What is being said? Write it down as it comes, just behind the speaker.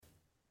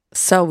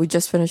So we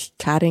just finished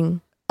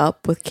chatting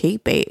up with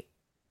Cait.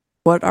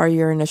 What are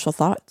your initial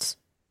thoughts?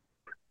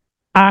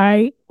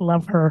 I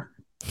love her.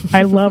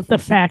 I love the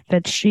fact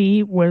that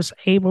she was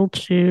able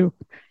to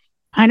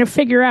kind of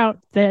figure out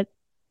that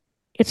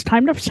it's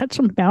time to set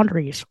some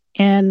boundaries.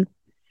 And,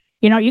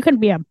 you can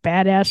be a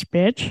badass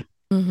bitch,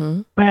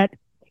 Mm-hmm. but,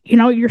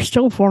 you're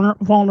still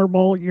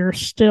vulnerable. You're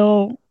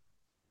still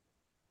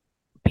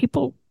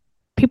people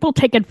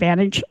take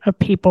advantage of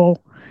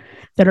people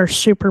that are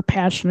super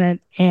passionate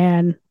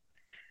and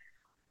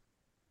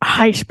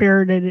high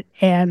spirited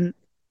and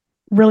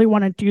really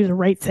want to do the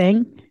right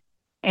thing.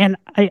 And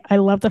I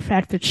love the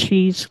fact that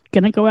she's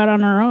going to go out on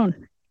her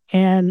own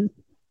and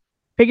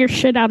figure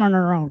shit out on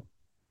her own.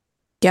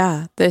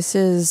 Yeah,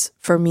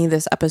 for me,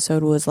 this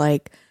episode was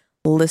like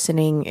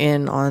listening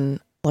in on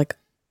like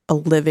a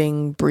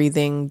living,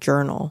 breathing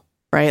journal,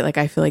 right? Like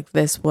I feel like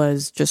this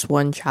was just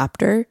one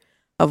chapter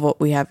of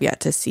what we have yet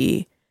to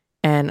see.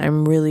 And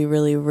I'm really,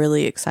 really,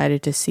 really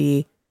excited to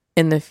see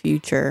in the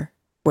future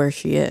where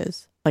she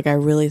is. Like I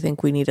really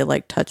think we need to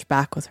like touch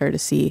back with her to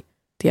see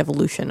the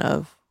evolution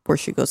of where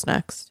she goes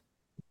next.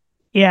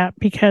 Yeah,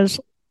 because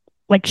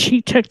like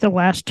she took the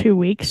last 2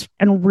 weeks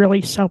and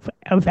really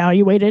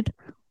self-evaluated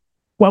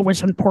what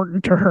was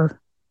important to her.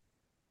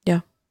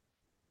 Yeah.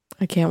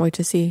 I can't wait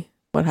to see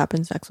what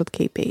happens next with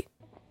Cait.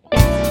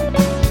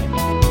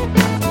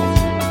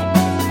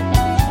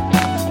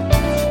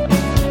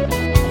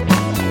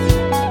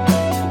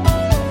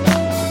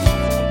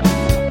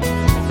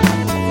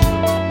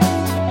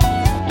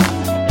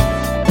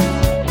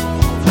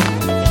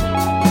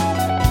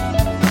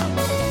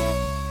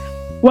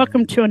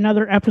 Welcome to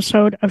another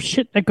episode of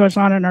Shit That Goes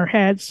On in Our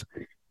Heads.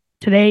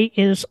 Today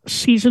is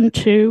season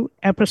 2,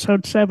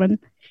 episode 7,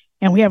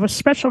 and we have a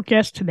special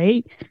guest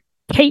today,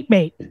 Cait.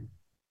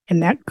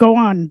 And that go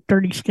on,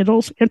 Dirty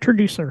Skittles,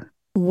 introduce her.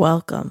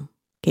 Welcome,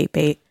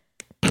 Cait.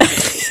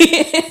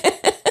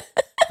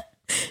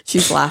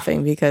 She's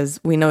laughing because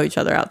we know each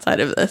other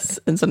outside of this,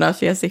 and so now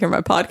she has to hear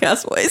my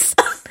podcast voice.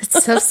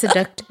 It's so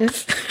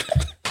seductive.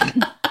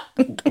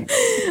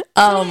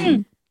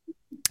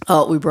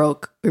 Oh, we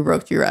broke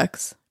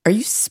Durex. Are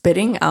you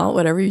spitting out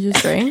whatever you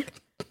just drank?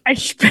 I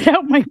spit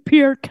out my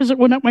beer because it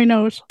went up my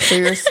nose.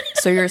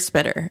 So you're a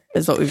spitter,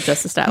 is what we've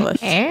just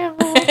established.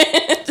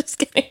 Just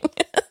kidding.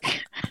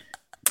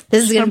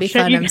 This is gonna be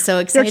fun. I'm so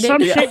excited. There's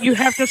some shit you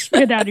have to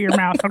spit out of your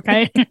mouth,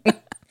 okay?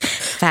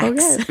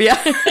 Facts. Okay. Yeah,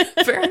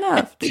 fair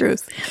enough.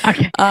 Truth.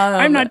 Okay.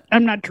 I'm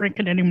not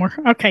drinking anymore.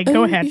 Okay,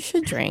 go ahead. You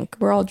should drink.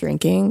 We're all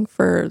drinking.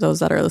 For those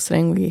that are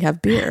listening, we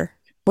have beer.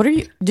 What are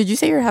you? Did you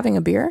say you're having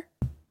a beer?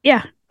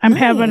 Yeah, I'm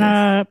having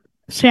a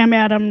Sam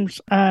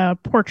Adams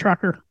pork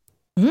trucker.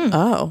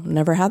 Oh,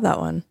 never had that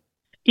one.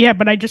 Yeah,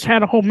 but I just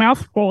had a whole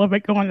mouthful of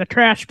it go in the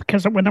trash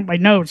because it went up my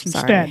nose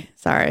instead.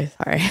 Sorry.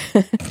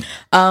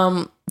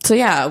 So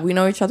yeah, we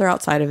know each other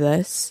outside of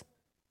this.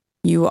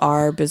 You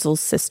are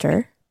Bizzle's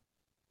sister.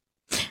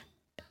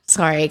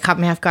 Sorry, it caught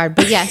me off guard,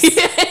 but yes.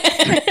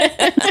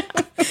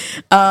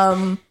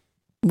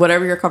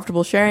 Whatever you're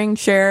comfortable sharing,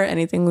 share.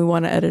 Anything we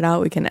want to edit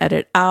out, we can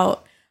edit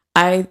out.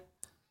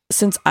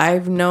 Since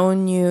I've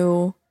known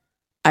you,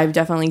 I've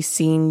definitely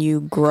seen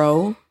you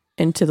grow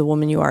into the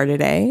woman you are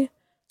today.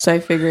 So I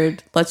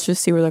figured, let's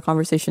just see where the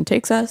conversation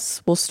takes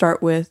us. We'll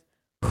start with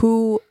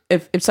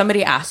if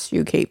somebody asked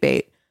you, Cait,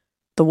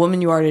 the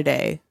woman you are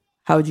today,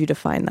 how would you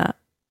define that?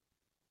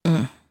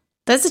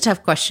 That's a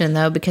tough question,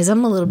 though, because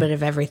I'm a little bit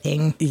of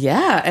everything.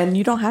 Yeah, and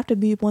you don't have to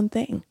be one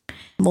thing.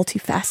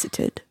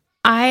 Multifaceted.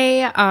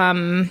 I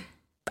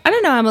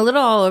don't know. I'm a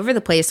little all over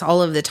the place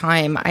all of the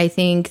time. I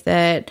think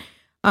that,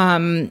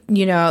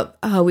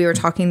 we were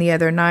talking the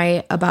other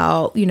night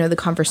about, the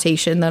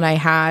conversation that I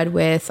had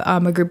with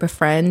a group of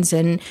friends.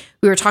 And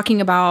we were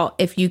talking about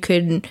if you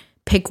could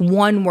pick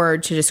one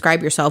word to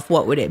describe yourself,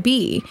 what would it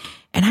be?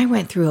 And I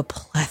went through a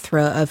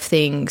plethora of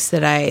things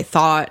that I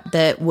thought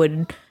that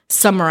would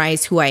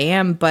summarize who I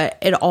am, but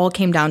it all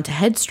came down to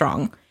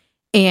headstrong.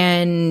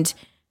 And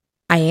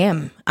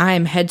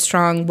I'm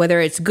headstrong, whether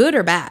it's good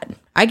or bad.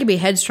 I could be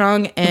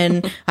headstrong,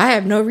 and I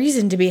have no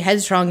reason to be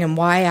headstrong, and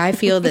why I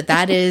feel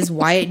that is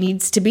why it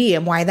needs to be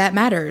and why that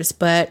matters.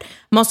 But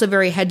I'm also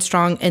very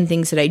headstrong in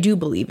things that I do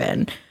believe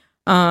in.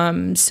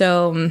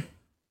 So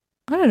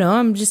I don't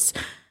know.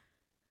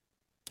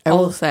 I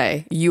will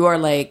say you are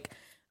like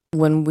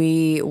when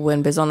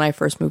Bizzle and I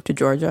first moved to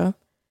Georgia,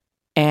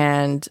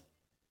 and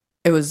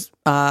it was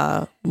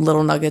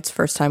Little Nugget's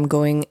first time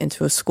going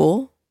into a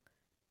school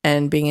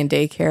and being in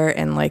daycare,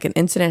 and like an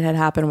incident had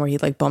happened where he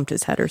like bumped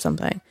his head or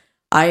something.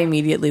 I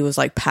immediately was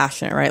like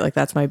passionate, right? Like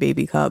that's my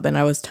baby cub. And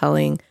I was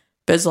telling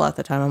Bizzle at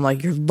the time, I'm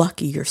like, you're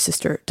lucky your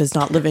sister does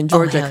not live in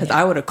Georgia, because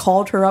I would have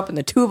called her up and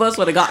the two of us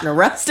would have gotten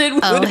arrested.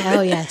 Oh,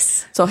 hell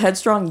yes. So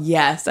headstrong,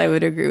 yes, I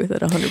would agree with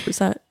it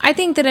 100%. I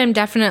think that I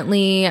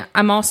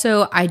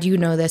do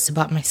know this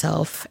about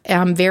myself.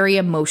 I'm very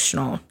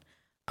emotional.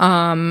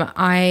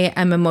 I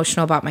am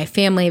emotional about my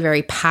family,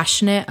 very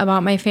passionate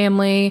about my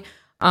family.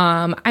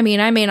 I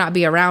may not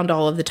be around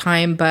all of the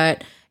time,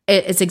 but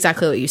it's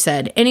exactly what you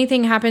said.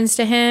 Anything happens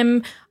to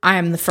him,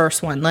 I'm the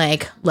first one.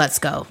 Like, let's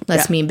go.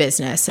 Let's mean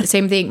business.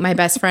 Same thing. My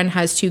best friend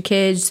has 2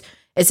 kids.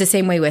 It's the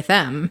same way with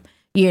them,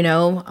 you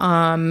know?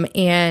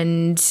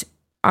 And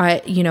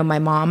I, you know, my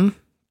mom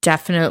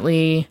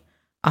definitely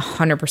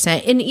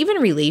 100%, and even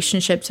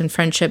relationships and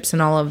friendships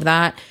and all of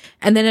that.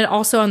 And then it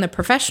also on the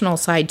professional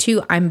side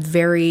too, I'm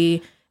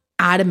very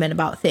adamant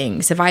about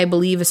things. If I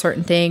believe a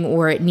certain thing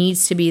or it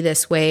needs to be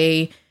this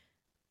way,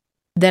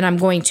 then I'm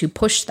going to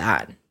push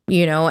that,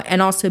 you know.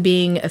 And also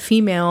being a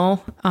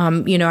female,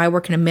 you know, I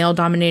work in a male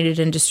dominated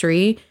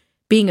industry.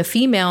 Being a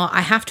female,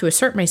 I have to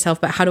assert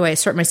myself, but how do I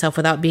assert myself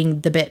without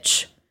being the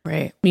bitch?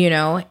 Right. You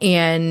know,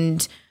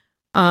 and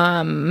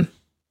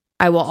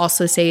I will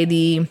also say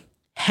the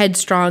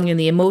headstrong and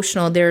the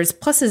emotional, there's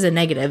pluses and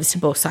negatives to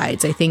both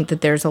sides. I think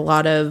that there's a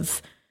lot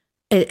of,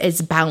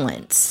 it's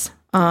balance.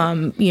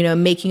 You know,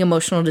 making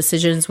emotional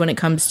decisions when it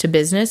comes to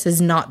business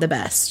is not the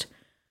best.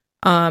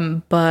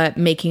 But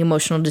making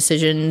emotional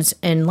decisions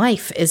in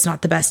life is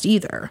not the best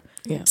either.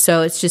 Yeah.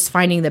 So it's just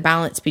finding the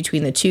balance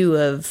between the two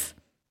of,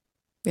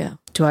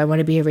 do I want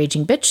to be a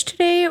raging bitch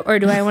today or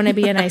do I want to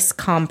be a nice,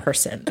 calm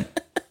person?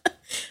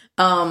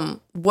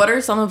 What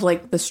are some of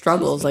like the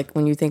struggles, like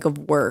when you think of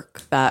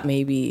work that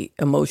maybe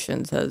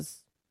emotions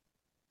has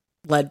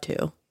led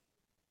to,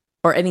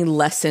 or any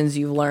lessons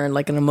you've learned,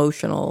 like an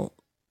emotional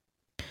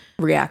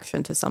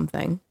reaction to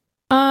something?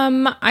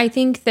 I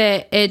think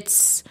that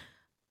it's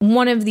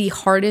one of the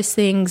hardest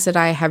things that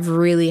I have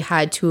really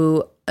had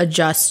to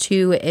adjust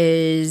to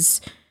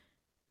is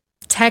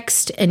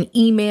text and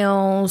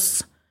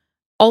emails.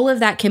 All of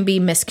that can be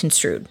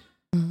misconstrued.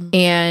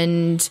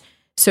 And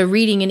so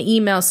reading an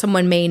email,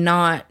 someone may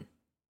not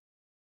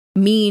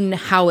mean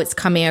how it's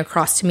coming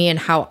across to me and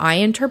how I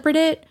interpret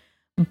it,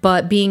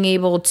 but being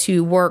able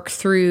to work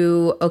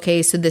through,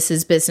 okay, so this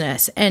is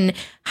business, and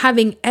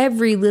having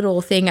every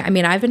little thing. I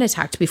mean, I've been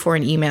attacked before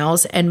in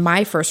emails, and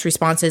my first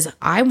response is,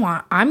 I'm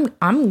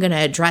going to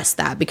address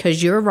that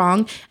because you're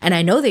wrong. And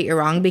I know that you're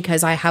wrong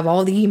because I have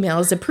all the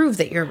emails to prove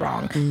that you're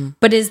wrong.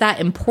 But is that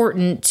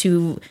important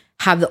to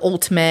have the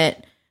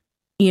ultimate,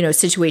 you know,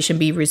 situation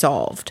be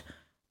resolved?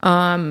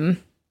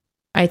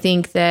 I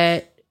think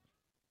that,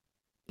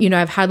 you know,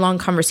 I've had long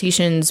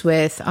conversations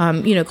with,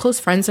 you know, close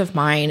friends of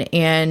mine,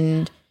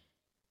 and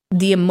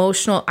the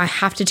emotional, I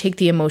have to take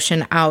the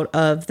emotion out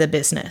of the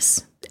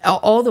business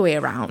all the way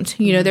around.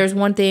 You know, there's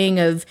one thing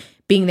of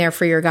being there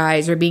for your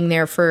guys or being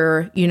there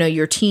for, you know,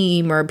 your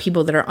team or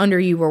people that are under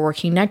you or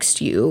working next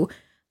to you.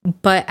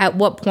 But at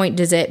what point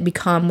does it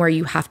become where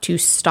you have to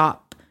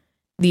stop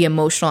the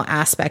emotional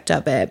aspect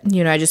of it?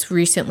 You know, I just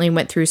recently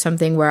went through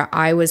something where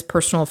I was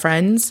personal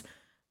friends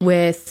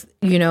with,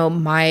 you know,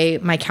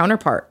 my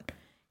counterpart.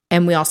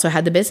 And we also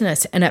had the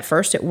business. And at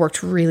first it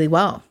worked really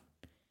well.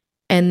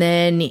 And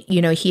then,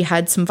 you know, he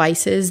had some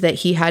vices that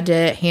he had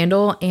to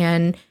handle.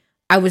 And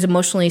I was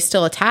emotionally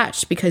still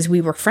attached because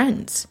we were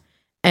friends.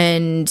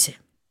 And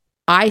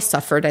I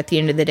suffered at the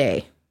end of the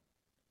day.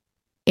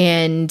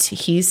 And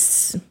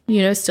he's,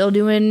 you know, still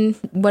doing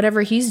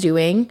whatever he's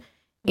doing.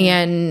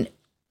 And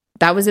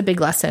that was a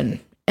big lesson.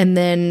 And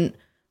then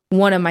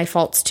one of my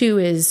faults too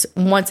is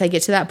once I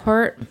get to that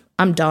part,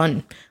 I'm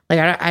done. Like,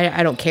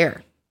 I don't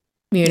care.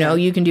 You know,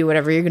 you can do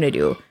whatever you're going to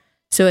do.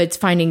 So it's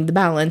finding the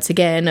balance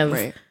again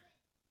of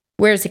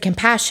where's the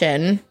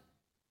compassion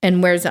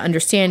and where's the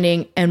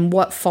understanding and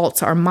what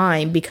faults are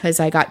mine because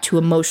I got too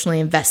emotionally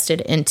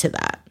invested into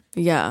that.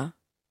 Yeah.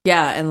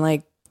 Yeah. And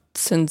like,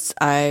 since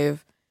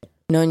I've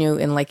known you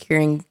and like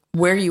hearing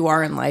where you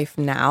are in life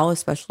now,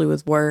 especially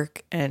with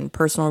work and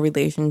personal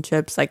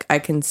relationships, like I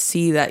can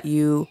see that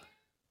you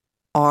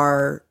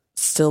are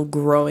still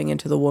growing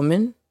into the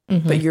woman.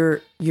 But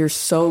you're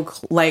so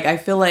like, I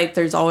feel like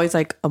there's always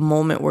like a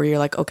moment where you're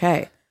like,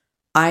 okay,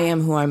 I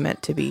am who I'm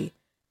meant to be.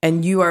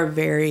 And you are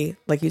very,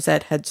 like you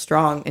said,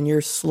 headstrong, and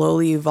you're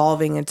slowly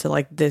evolving into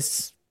like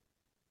this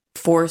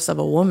force of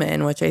a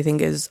woman, which I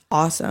think is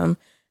awesome.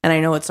 And I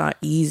know it's not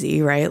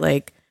easy, right?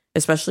 Like,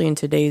 especially in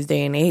today's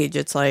day and age,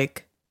 it's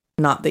like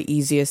not the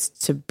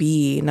easiest to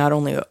be not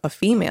only a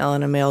female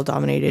in a male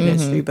dominated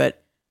industry, but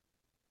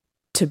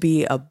to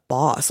be a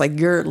boss. Like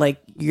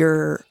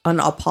you're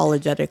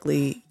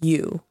unapologetically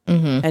you,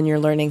 and you're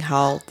learning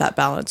how that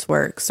balance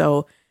works.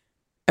 So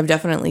I've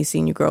definitely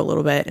seen you grow a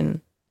little bit.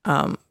 And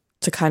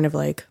to kind of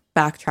like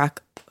backtrack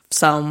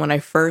some, when I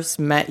first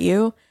met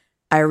you,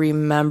 I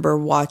remember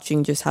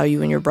watching just how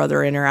you and your brother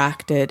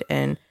interacted,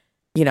 and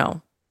you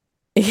know,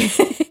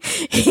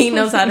 he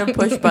knows how to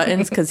push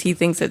buttons because he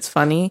thinks it's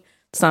funny.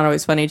 It's not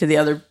always funny to the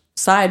other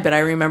side, but I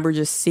remember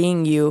just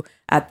seeing you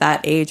at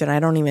that age, and I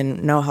don't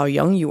even know how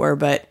young you were,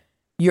 but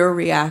your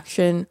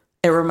reaction,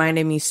 it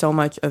reminded me so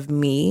much of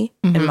me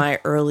in my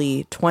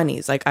early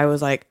 20s. Like I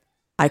was like,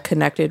 I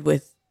connected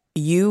with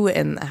you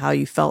and how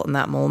you felt in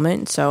that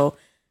moment. So,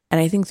 and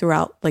I think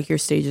throughout like your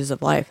stages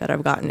of life that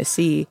I've gotten to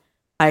see,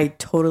 I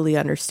totally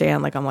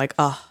understand. Like I'm like,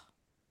 oh,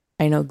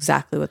 I know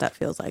exactly what that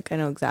feels like. I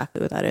know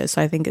exactly what that is.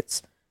 So I think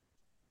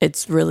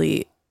it's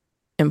really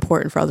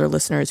important for other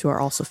listeners who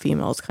are also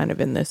females kind of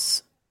in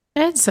this I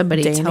had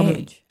somebody day and tell me.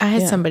 age. I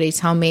had Yeah. somebody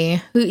tell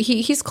me who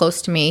he's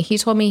close to me. He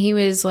told me he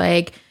was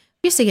like,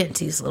 we used to get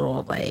into these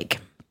little like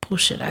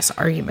bullshit ass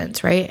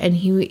arguments, right? And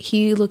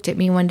he looked at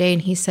me one day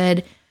and he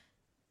said,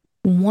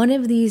 one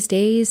of these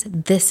days,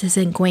 this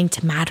isn't going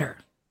to matter.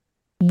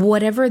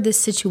 Whatever this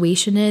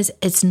situation is,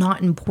 it's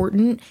not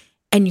important.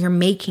 And you're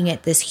making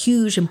it this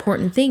huge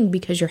important thing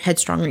because you're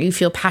headstrong or you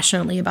feel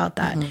passionately about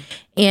that. Mm-hmm.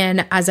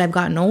 And as I've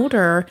gotten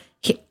older,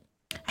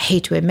 I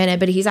hate to admit it,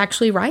 but he's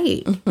actually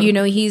right. Mm-hmm. You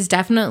know, he's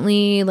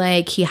definitely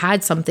like, he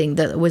had something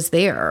that was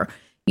there,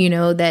 you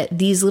know, that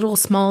these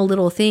small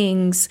little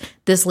things,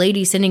 this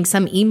lady sending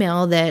some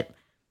email that,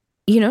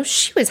 you know,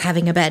 she was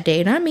having a bad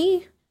day, not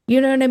me. You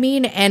know what I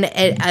mean? And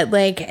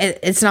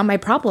it's not my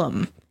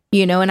problem,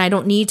 you know, and I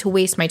don't need to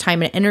waste my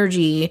time and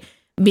energy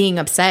being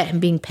upset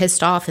and being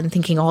pissed off and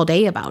thinking all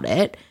day about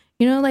it,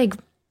 you know, like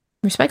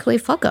respectfully,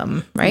 fuck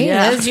them, right?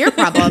 Yeah. That's your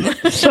problem.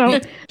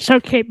 So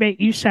Cait,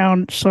 mate, you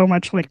sound so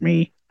much like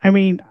me. I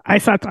mean, I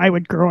thought I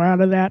would grow out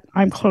of that.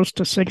 I'm close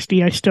to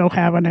 60. I still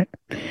haven't it.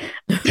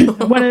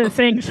 One of the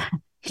things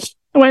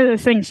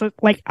that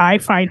like I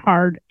find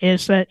hard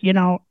is that, you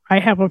know, I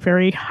have a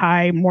very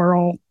high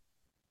moral.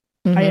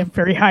 Mm-hmm. I have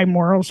very high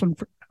morals and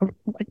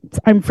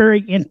I'm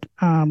very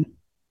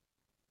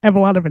I have a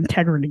lot of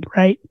integrity,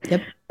 right?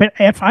 Yep. But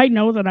if I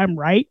know that I'm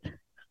right,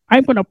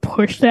 I'm going to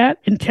push that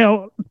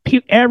until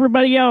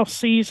everybody else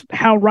sees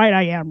how right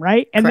I am,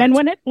 right? And Correct. Then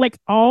when it like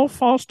all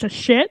falls to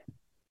shit,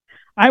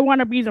 I want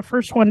to be the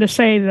first one to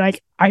say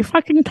like, I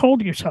fucking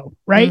told you so,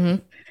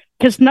 right?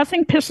 Because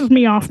nothing pisses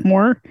me off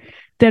more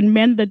than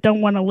men that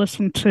don't want to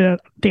listen to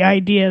the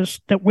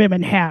ideas that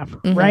women have,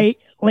 right?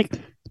 Like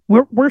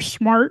we're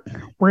smart,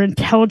 we're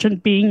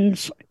intelligent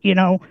beings, you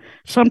know.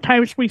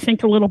 Sometimes we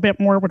think a little bit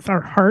more with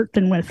our heart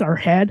than with our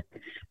head.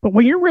 But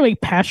when you're really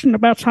passionate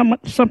about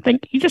something,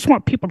 you just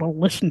want people to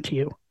listen to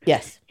you.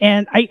 Yes.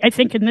 And I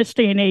think in this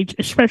day and age,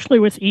 especially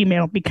with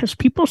email, because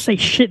people say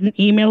shit in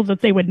email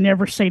that they would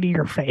never say to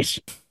your face.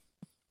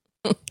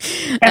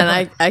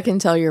 And I can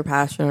tell you're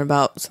passionate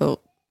about, so,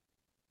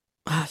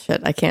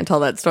 shit, I can't tell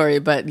that story.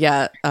 But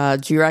yeah,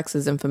 G-Rex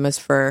is infamous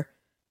for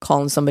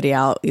calling somebody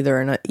out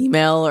either in an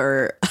email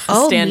or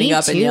standing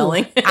up and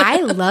yelling.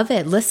 I love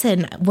it.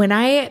 Listen, when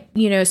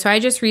so I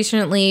just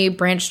recently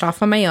branched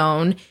off on my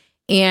own.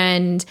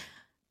 And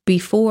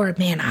before,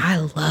 man, I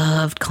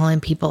loved calling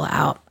people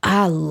out.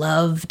 I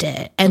loved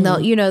it. And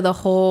the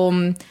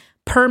whole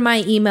per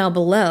my email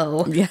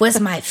below was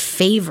my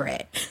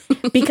favorite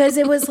because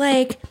it was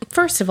like,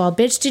 first of all,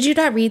 bitch, did you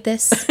not read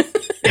this?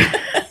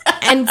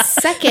 And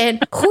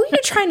second, who are you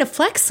trying to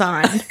flex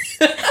on?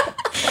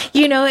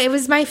 You know, it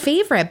was my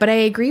favorite, but I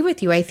agree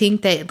with you. I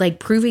think that like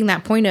proving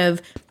that point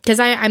of, because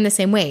I'm the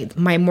same way,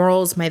 my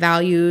morals, my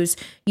values,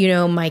 you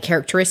know, my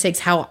characteristics,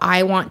 how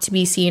I want to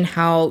be seen,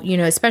 how, you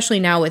know, especially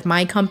now with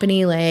my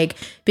company, like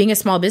being a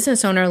small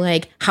business owner,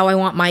 like how I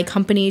want my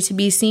company to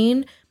be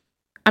seen.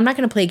 I'm not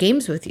going to play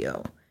games with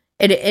you.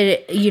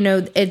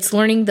 It's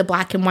learning the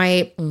black and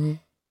white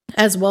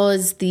as well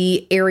as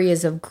the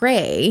areas of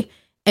gray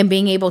and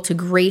being able to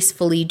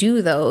gracefully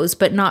do those,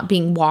 but not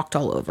being walked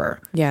all over.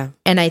 Yeah.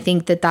 And I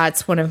think that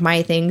that's one of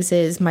my things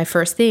is my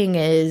first thing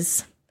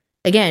is,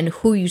 again,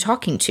 who are you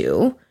talking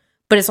to?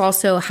 But it's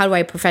also, how do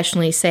I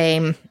professionally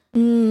say,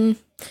 you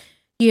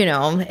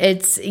know,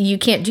 you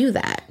can't do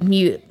that.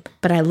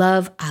 But I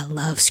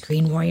love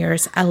screen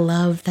warriors. I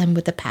love them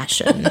with a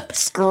passion.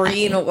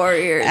 Screen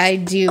warriors. I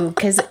do.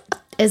 Because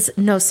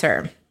no,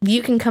 sir.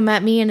 You can come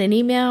at me in an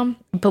email,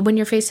 but when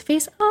you're face to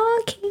face,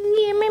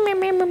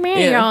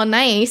 you're all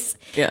nice.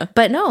 Yeah.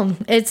 But no,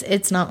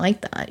 it's not like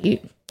that.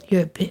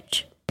 You're a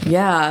bitch.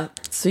 Yeah.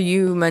 So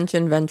you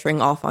mentioned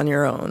venturing off on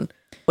your own.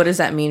 What does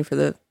that mean for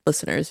the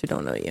listeners who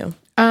don't know you?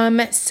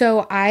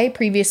 So I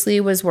previously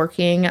was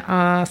working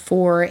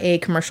for a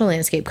commercial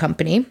landscape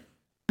company.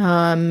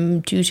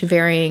 Due to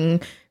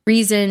varying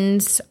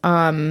reasons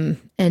and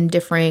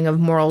differing of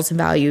morals and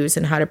values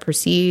and how to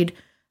proceed,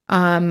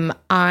 to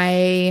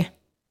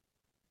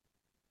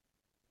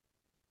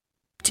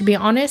be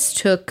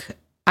honest,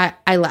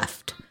 I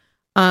left.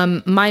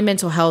 My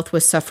mental health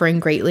was suffering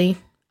greatly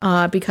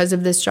because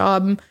of this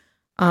job.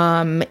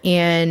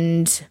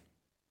 And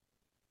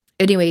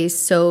anyways,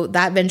 so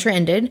that venture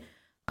ended.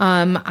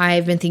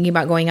 I've been thinking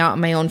about going out on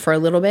my own for a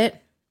little bit.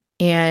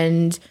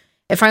 And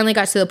it finally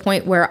got to the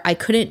point where I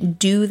couldn't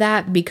do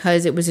that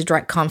because it was a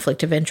direct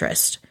conflict of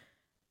interest.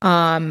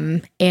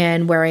 And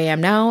where I am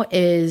now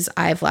is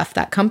I've left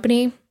that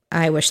company.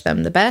 I wish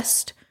them the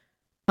best.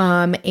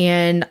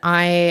 And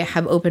I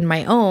have opened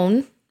my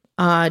own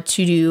to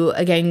do,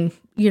 again,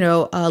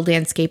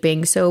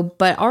 landscaping. So,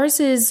 but ours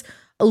is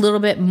a little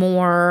bit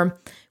more,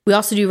 we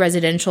also do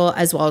residential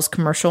as well as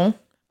commercial,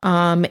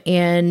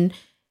 and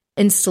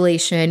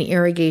installation,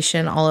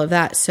 irrigation, all of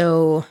that.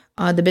 So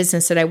the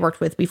business that I worked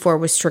with before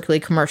was strictly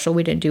commercial.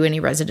 We didn't do any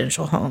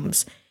residential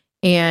homes.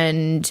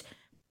 And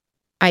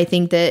I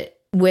think that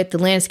with the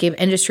landscape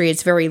industry,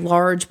 it's very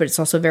large, but it's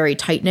also a very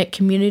tight-knit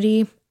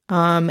community.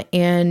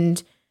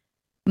 And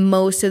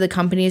most of the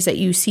companies that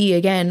you see,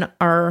 again,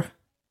 are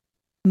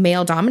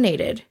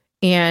male-dominated.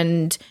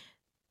 And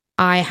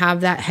I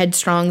have that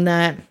headstrong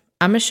that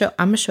I'm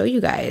gonna show you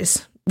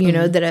guys, you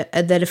know,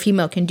 that a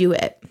female can do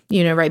it.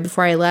 You know, right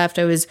before I left,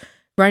 I was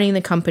running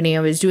the company, I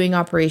was doing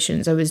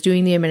operations, I was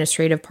doing the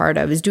administrative part,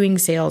 I was doing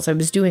sales, I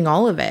was doing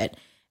all of it.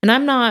 And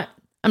I'm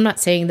not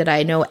saying that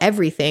I know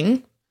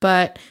everything,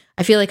 but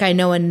I feel like I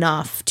know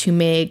enough to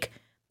make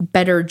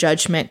better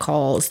judgment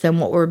calls than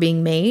what were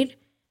being made.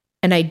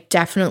 And I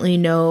definitely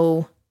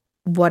know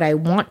what I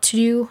want to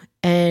do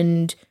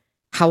and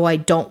how I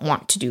don't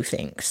want to do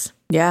things.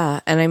 Yeah.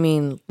 And I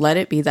mean, let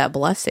it be that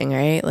blessing,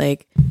 right?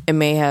 Like, it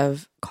may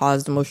have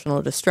caused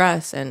emotional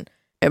distress and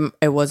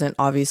it wasn't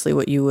obviously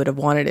what you would have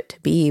wanted it to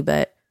be,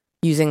 but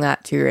using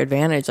that to your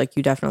advantage, like,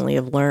 you definitely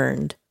have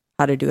learned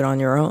how to do it on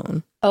your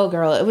own. Oh,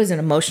 girl, it was an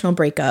emotional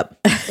breakup.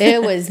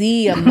 It was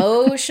the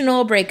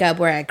emotional breakup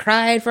where I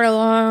cried for a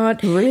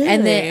lot. Really?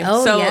 And then,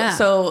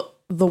 So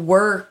the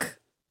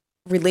work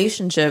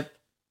relationship,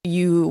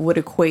 you would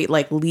equate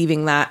like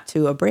leaving that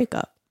to a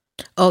breakup.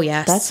 Oh,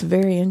 yes. That's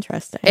very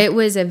interesting. It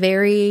was a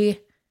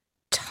very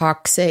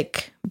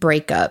toxic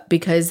breakup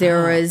because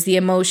there was the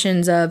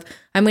emotions of,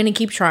 I'm going to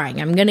keep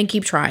trying. I'm going to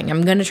keep trying.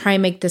 I'm going to try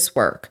and make this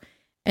work.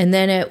 And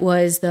then it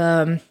was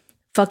the,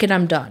 fuck it,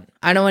 I'm done.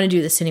 I don't want to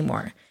do this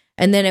anymore.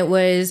 And then it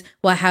was,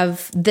 well, I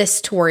have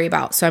this to worry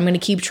about, so I'm going to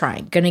keep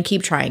trying.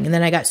 And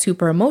then I got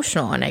super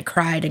emotional and I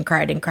cried and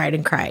cried and cried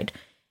and cried.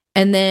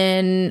 And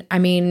then, I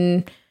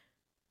mean,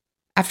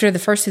 after the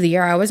first of the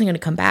year, I wasn't going to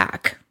come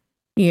back.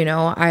 You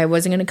know, I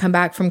wasn't going to come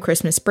back from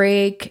Christmas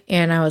break.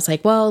 And I was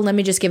like, well, let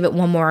me just give it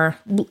one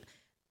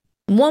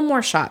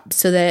more shot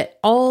so that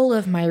all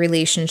of my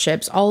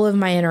relationships, all of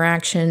my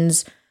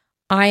interactions,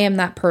 I am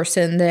that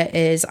person that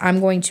is, I'm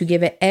going to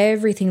give it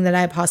everything that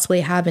I possibly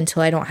have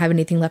until I don't have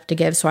anything left to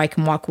give so I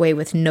can walk away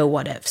with no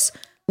what ifs.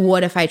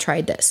 What if I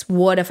tried this?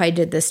 What if I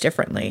did this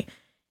differently?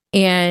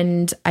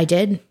 And I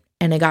did.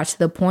 And I got to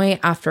the point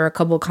after a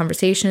couple of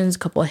conversations, a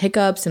couple of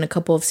hiccups, and a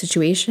couple of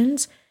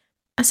situations,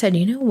 I said,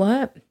 you know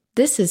what?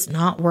 This is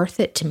not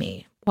worth it to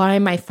me. Why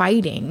am I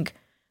fighting?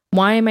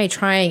 Why am I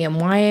trying? And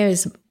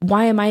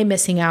why am I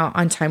missing out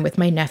on time with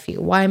my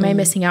nephew? Why am I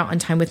missing out on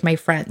time with my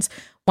friends?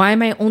 Why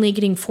am I only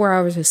getting 4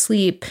 hours of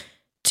sleep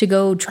to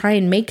go try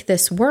and make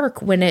this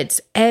work when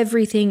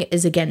everything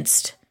is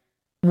against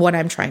what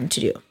I'm trying to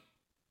do?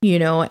 You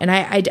know, and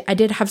I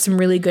did have some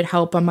really good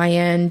help on my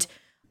end.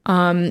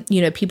 You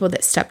know, people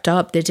that stepped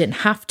up that didn't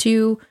have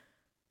to.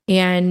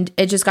 And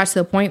it just got to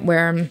the point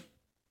where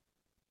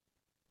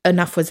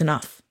enough was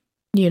enough.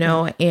 You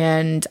know,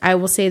 and I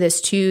will say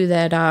this too,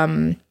 that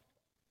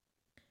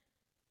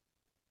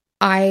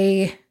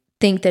I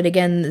think that,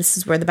 again, this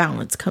is where the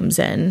balance comes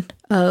in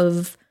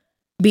of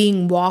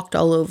being walked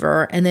all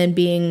over and then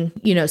being,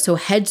 you know, so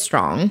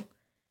headstrong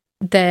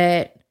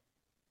that,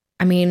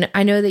 I mean,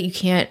 I know that you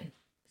can't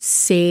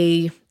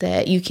say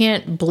that you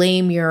can't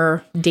blame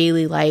your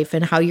daily life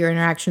and how your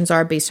interactions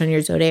are based on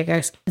your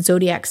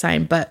zodiac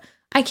sign, but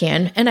I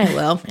can, and I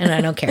will, and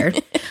I don't care.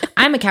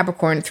 I'm a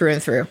Capricorn through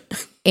and through.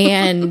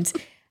 And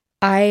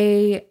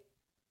I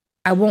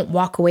won't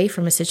walk away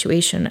from a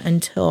situation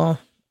until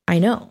I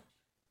know.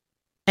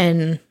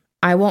 And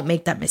I won't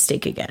make that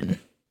mistake again,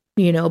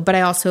 you know, but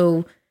I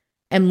also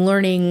am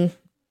learning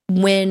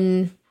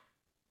when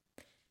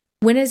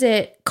is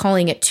it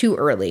calling it too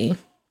early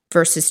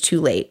versus too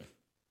late?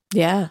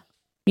 Yeah.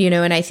 You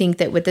know, and I think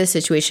that with this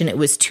situation, it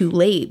was too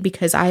late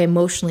because I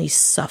emotionally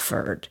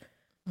suffered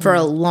for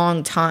a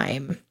long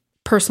time,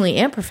 personally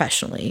and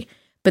professionally.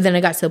 But then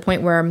I got to the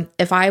point where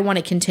if I want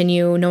to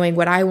continue knowing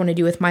what I want to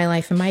do with my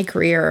life and my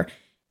career,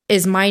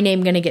 is my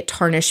name going to get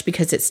tarnished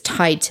because it's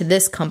tied to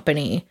this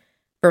company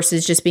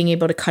versus just being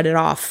able to cut it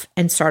off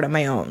and start on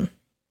my own?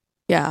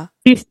 Yeah.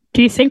 Do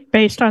you think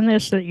based on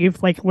this that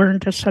you've like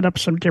learned to set up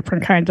some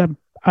different kinds of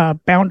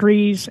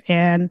boundaries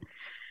and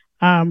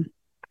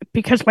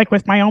because like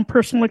with my own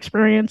personal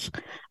experience,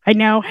 I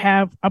now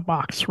have a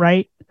box,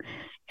 right?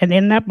 And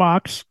in that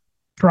box,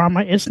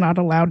 drama is not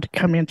allowed to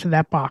come into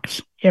that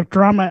box. If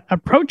drama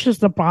approaches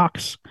the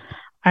box,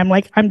 I'm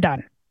like, I'm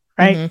done,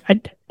 right?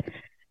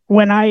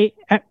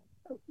 Mm-hmm.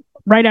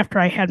 Right after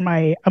I had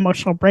my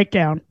emotional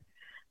breakdown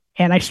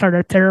and I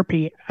started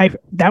therapy,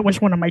 that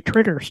was one of my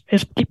triggers,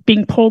 is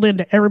being pulled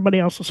into everybody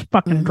else's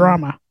fucking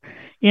drama.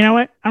 You know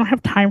what? I don't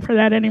have time for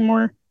that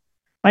anymore.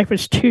 Life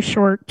is too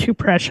short, too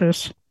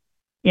precious.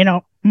 You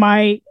know,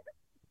 my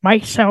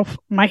health,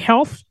 my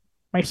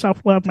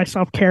self-love, my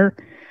self-care,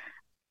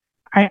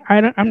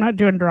 I'm not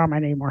doing drama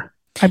anymore.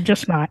 I'm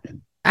just not.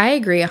 I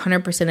agree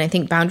 100%. I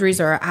think boundaries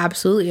are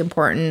absolutely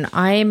important.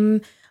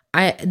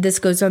 This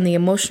goes on the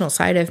emotional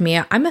side of me.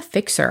 I'm a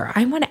fixer.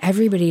 I want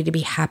everybody to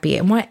be happy.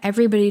 I want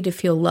everybody to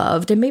feel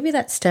loved. And maybe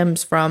that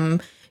stems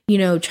from, you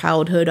know,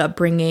 childhood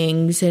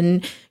upbringings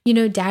and, you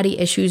know, daddy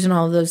issues and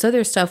all of those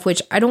other stuff,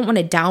 which I don't want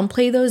to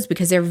downplay those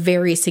because they're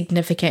very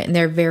significant and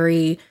they're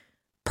very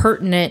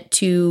pertinent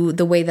to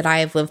the way that I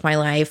have lived my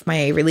life,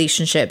 my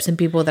relationships, and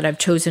people that I've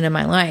chosen in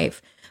my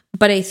life.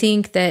 But I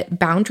think that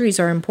boundaries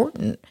are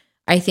important.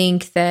 I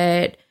think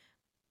that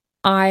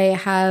I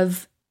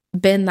have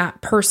been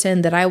that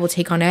person that I will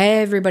take on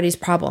everybody's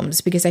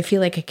problems because I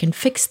feel like I can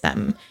fix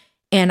them.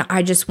 And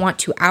I just want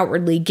to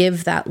outwardly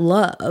give that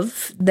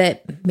love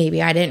that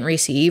maybe I didn't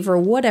receive or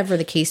whatever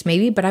the case may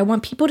be, but I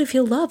want people to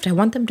feel loved. I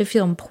want them to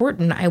feel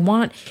important. I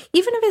want,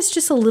 even if it's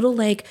just a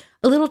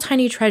little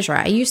tiny treasure.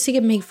 I used to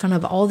get made fun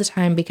of all the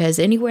time because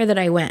anywhere that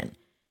I went,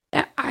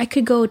 I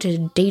could go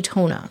to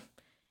Daytona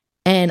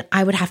and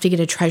I would have to get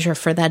a treasure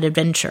for that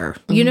adventure.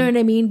 You know what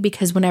I mean?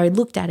 Because when I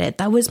looked at it,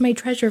 that was my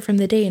treasure from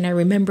the day and I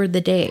remembered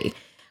the day.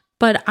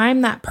 But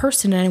I'm that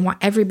person and I want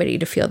everybody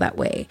to feel that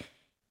way.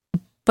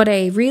 But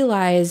I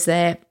realize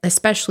that,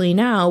 especially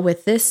now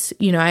with this,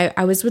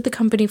 I was with the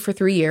company for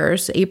 3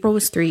 years. April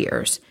was 3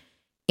 years.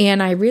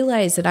 And I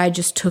realized that I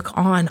just took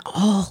on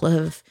all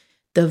of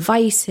the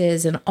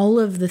vices and all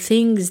of the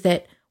things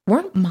that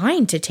weren't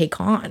mine to take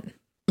on.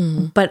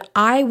 But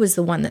I was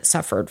the one that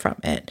suffered from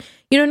it.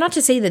 Not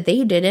to say that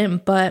they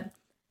didn't, but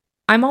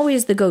I'm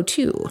always the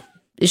go-to.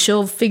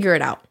 She'll figure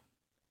it out.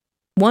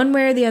 One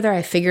way or the other,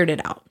 I figured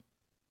it out.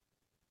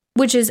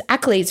 Which is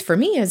accolades for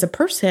me as a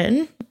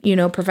person,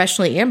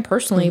 professionally and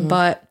personally.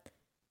 But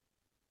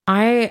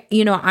I'm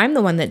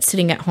the one that's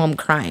sitting at home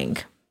crying.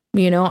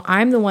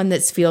 I'm the one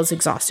that feels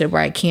exhausted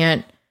where I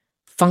can't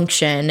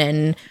function.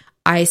 And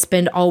I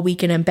spend all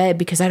weekend in bed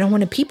because I don't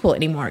want to people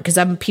anymore because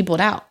I'm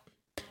peopled out.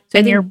 So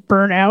and you're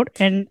burnt out.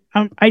 And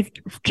I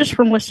just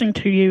from listening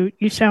to you,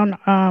 you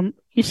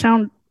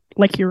sound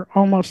like you're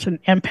almost an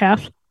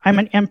empath. I'm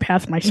an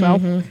empath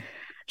myself.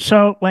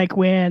 So like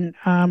when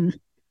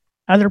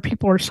other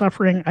people are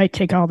suffering, I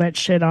take all that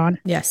shit on.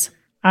 Yes.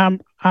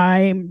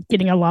 I'm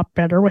getting a lot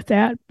better with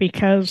that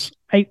because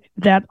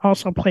that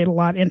also played a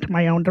lot into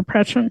my own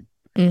depression.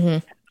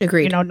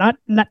 Agreed.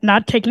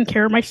 Not taking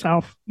care of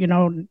myself,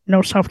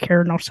 no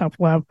self-care, no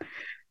self-love,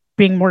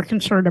 being more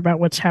concerned about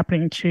what's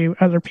happening to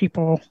other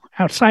people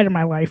outside of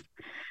my life.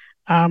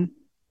 But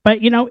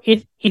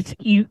it's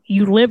you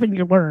live and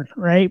you learn,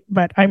 right?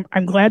 But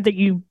I'm glad that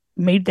you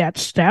made that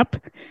step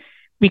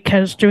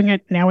because doing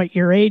it now at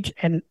your age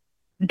and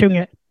doing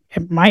it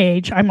at my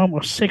age, I'm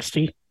almost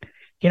 60.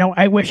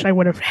 I wish I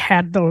would have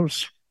had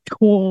those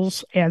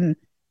tools and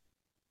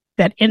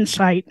that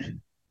insight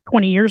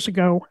 20 years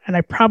ago, and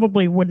I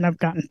probably wouldn't have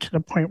gotten to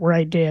the point where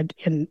I did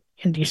in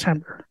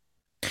December.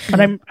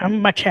 But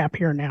I'm much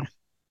happier now.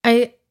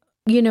 I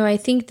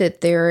think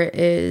that there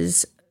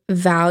is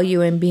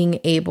value in being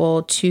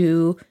able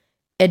to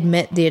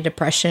admit the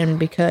depression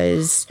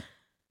because,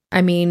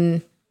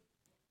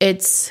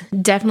 it's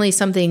definitely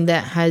something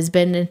that has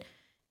been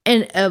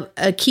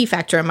a key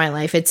factor in my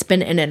life. It's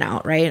been in and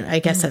out, right? I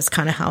guess that's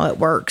kind of how it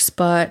works.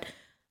 But,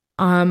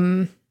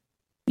 I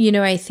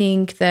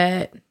think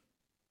that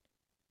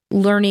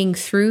learning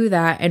through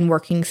that and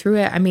working through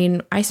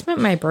it, I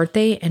spent my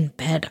birthday in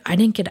bed. I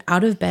didn't get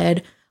out of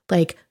bed,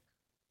 like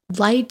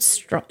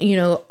lights,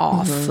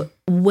 off,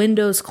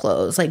 windows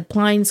closed, like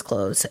blinds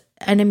closed.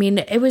 And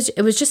it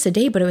was just a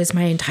day, but it was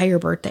my entire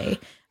birthday.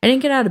 I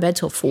didn't get out of bed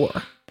till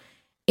 4.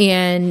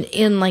 And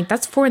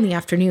that's 4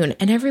 PM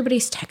and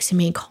everybody's texting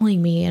me and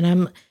calling me. And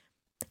I'm,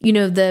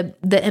 the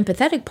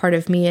empathetic part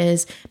of me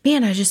is,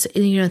 man, I just,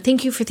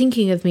 thank you for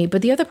thinking of me.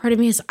 But the other part of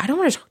me is, I don't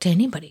want to talk to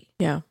anybody.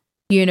 Yeah.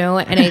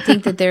 And I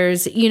think that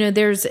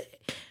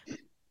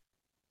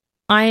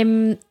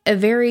I'm a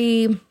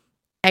very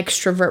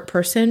extrovert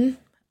person.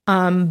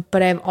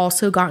 But I've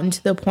also gotten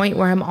to the point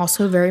where I'm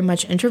also very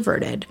much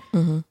introverted.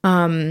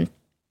 I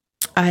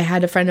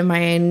had a friend of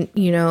mine,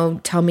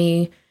 tell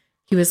me,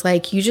 he was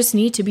like, you just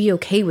need to be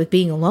okay with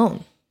being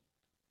alone.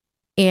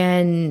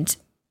 And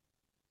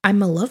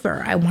I'm a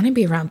lover. I want to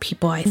be around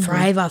people. I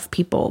thrive off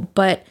people.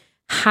 But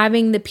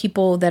having the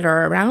people that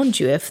are around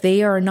you, if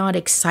they are not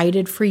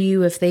excited for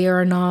you, if they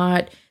are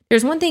not,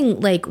 there's one thing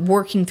like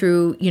working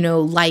through,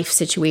 life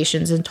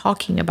situations and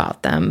talking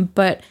about them.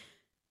 But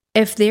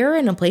if they're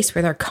in a place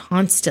where they're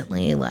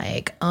constantly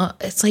like,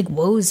 it's like,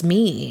 woe's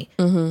me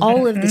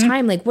all of the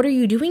time. Like, what are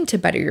you doing to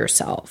better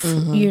yourself?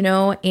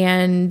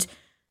 And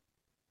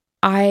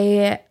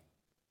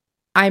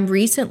I'm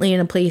recently in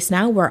a place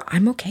now where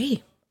I'm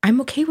okay. I'm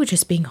okay with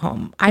just being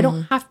home. I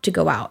don't have to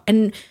go out.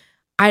 And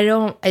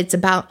it's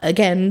about,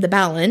 again, the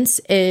balance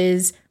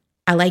is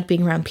I like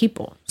being around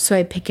people. So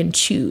I pick and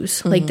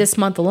choose. Like this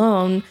month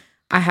alone,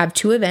 I have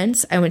 2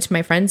 events. I went to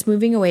my friend's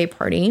moving away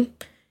party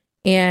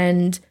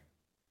and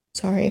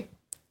sorry.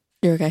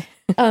 You're okay.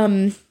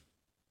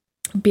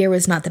 Beer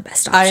was not the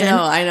best option.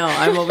 I know.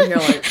 I'm over here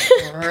like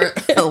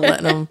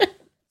letting them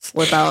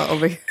slip out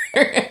over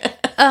here.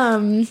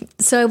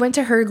 So I went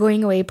to her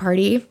going away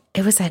party.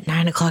 It was at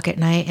 9:00 at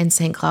night in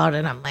St. Cloud.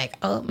 And I'm like,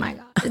 oh my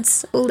God, it's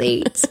so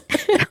late.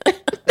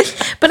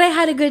 But I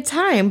had a good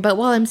time. But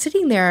while I'm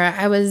sitting there,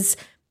 I was,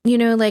 I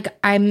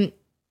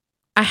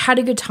had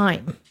a good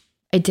time.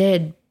 I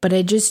did. But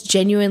I just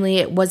genuinely,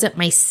 it wasn't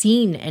my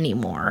scene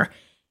anymore.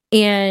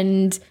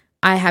 And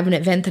I have an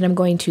event that I'm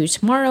going to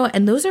tomorrow.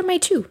 And those are my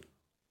 2.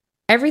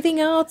 Everything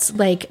else,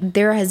 like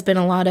there has been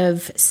a lot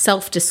of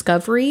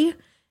self-discovery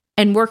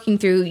and working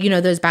through,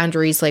 those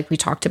boundaries like we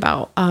talked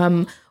about.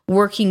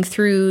 Working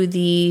through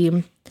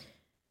do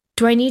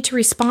I need to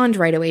respond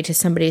right away to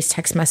somebody's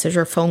text message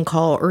or phone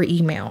call or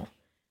email?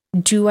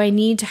 do I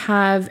need to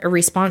have a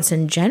response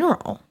in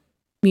general?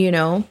 You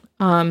know?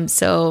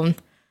 So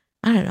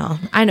I don't know.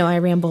 I know I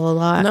ramble a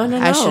lot. No.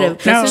 I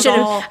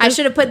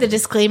should have put the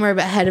disclaimer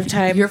ahead of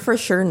time. You're for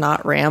sure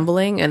not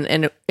rambling,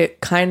 and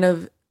it kind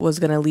of was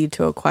going to lead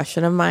to a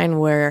question of mine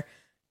where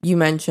you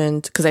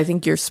mentioned, because I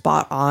think you're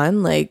spot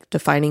on, like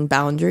defining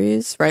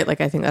boundaries, right?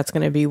 Like I think that's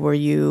going to be where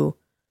you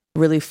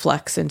really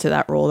flex into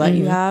that role that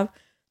you have.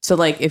 So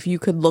like if you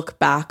could look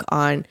back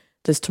on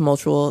this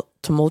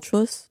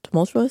tumultuous?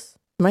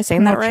 Am I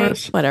saying that right?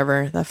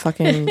 Whatever, that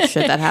fucking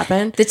shit that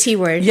happened. The T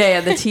word.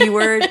 Yeah, the T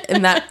word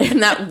in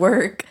that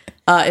work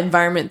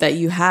environment that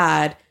you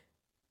had.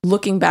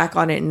 Looking back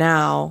on it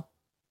now,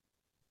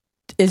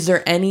 is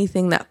there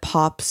anything that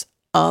pops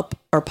up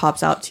or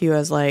pops out to you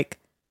as like,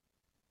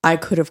 I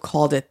could have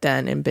called it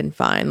then and been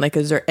fine? Like,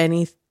 is there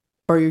any,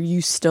 or are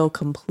you still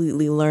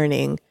completely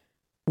learning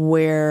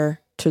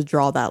where to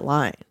draw that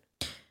line?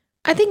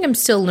 I think I'm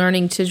still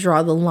learning to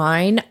draw the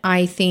line.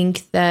 I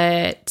think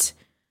that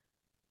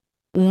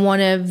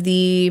one of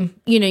the,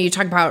 you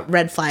talk about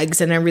red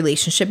flags in a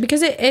relationship,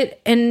 because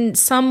it in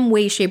some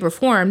way, shape, or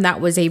form, that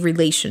was a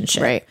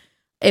relationship. Right.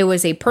 It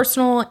was a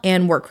personal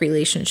and work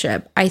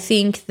relationship. I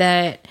think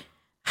that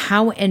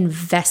how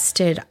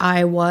invested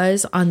I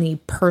was on the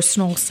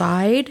personal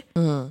side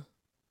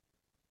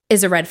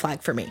is a red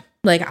flag for me.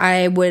 Like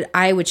I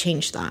would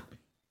change that.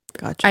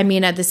 Gotcha. I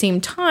mean, at the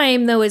same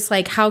time, though, it's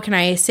like, how can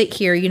I sit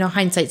here?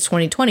 Hindsight's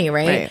 20/20,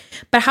 right?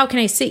 But how can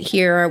I sit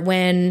here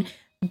when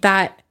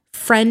that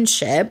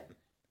friendship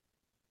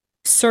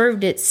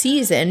served its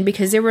season,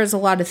 because there was a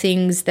lot of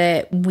things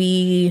that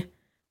we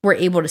were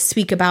able to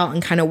speak about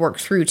and kind of work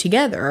through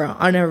together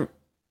on a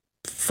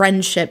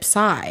friendship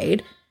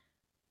side.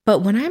 But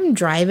when I'm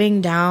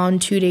driving down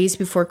 2 days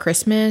before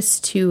Christmas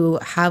to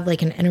have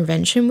like an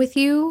intervention with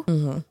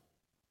you,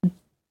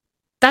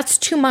 that's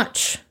too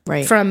much.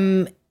 Right.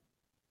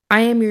 I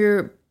am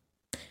your,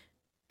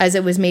 as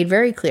it was made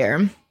very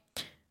clear,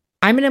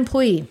 I'm an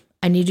employee.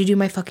 I need to do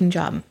my fucking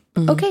job.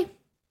 Okay,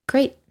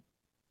 great.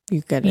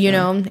 You get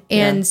it.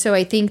 And so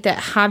I think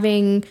that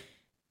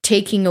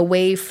taking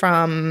away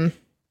from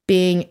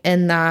being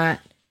in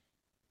that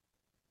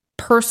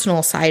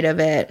personal side of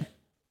it,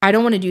 I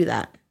don't want to do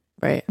that.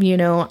 Right.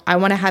 I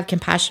want to have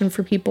compassion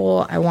for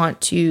people. I want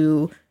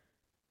to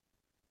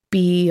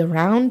be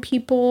around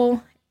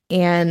people.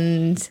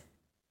 And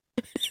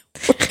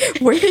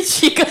where did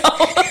she go?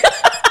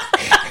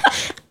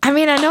 I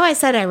mean, I know I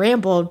said I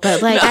rambled,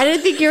 but like, I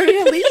didn't think you were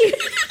going to leave.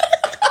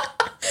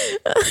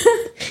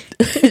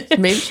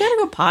 Maybe she had to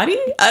go potty?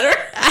 I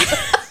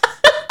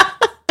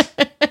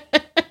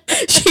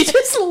don't. She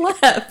just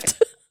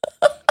left.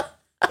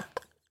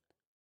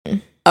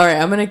 All right,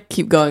 I'm gonna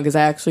keep going because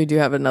I actually do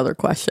have another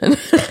question,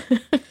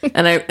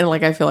 and I feel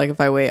like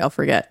if I wait, I'll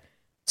forget.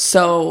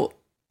 So,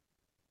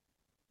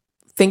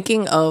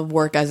 thinking of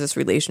work as this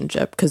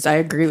relationship, because I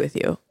agree with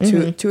you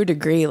to a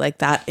degree, like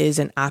that is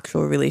an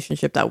actual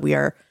relationship that we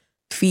are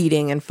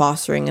feeding and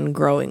fostering and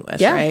growing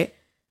with, right?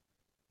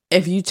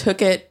 If you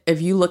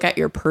look at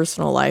your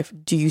personal life,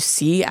 do you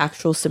see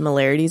actual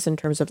similarities in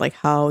terms of like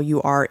how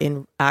you are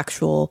in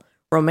actual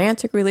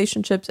romantic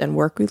relationships and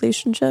work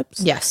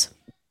relationships? Yes.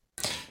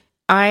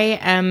 I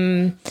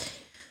am,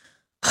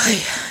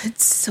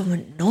 it's so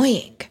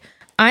annoying.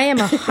 I am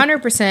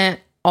 100%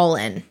 all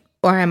in,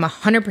 or I'm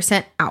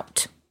 100%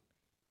 out.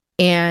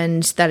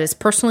 And that is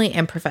personally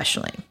and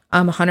professionally.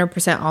 I'm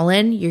 100% all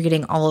in. You're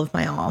getting all of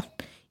my all.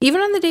 Even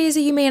on the days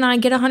that you may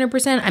not get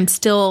 100%, I'm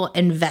still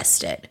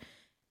invested.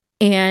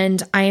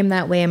 And I am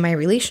that way in my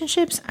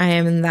relationships. I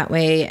am that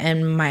way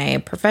in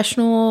my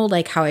professional,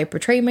 like how I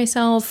portray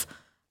myself.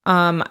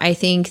 I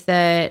think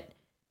that,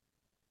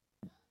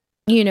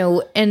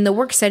 in the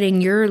work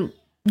setting,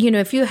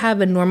 if you have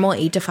a normal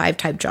 8 to 5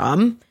 type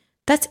job,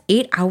 that's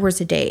 8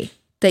 hours a day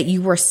that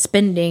you are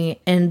spending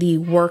in the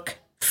work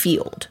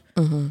field.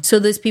 So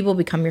those people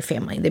become your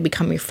family. They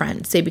become your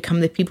friends. They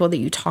become the people that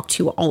you talk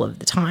to all of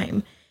the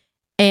time.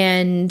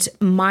 And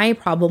my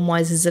problem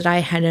is that I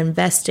had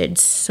invested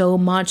so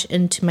much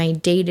into my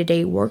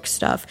day-to-day work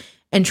stuff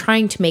and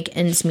trying to make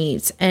ends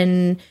meet,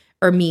 and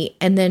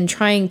then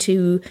trying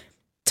to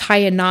tie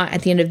a knot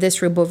at the end of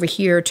this rope over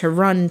here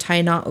to tie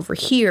a knot over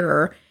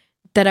here,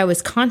 that I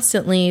was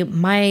constantly,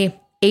 my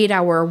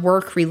 8-hour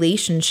work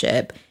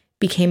relationship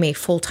became a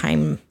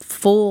full-time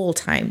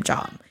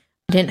job.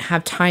 I didn't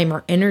have time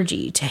or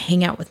energy to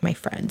hang out with my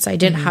friends. I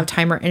didn't have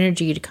time or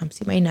energy to come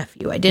see my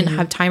nephew. I didn't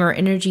have time or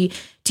energy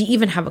to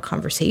even have a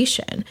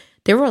conversation.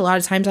 There were a lot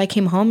of times I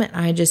came home and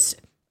I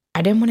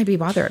didn't want to be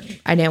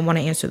bothered. I didn't want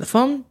to answer the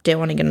phone. Didn't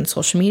want to get on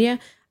social media.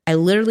 I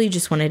literally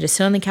just wanted to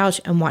sit on the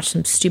couch and watch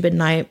some stupid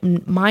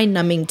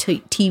mind-numbing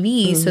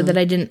TV so that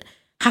I didn't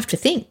have to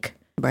think.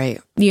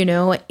 Right.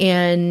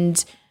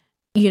 And,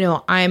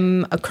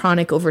 I'm a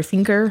chronic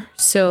overthinker.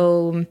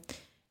 So,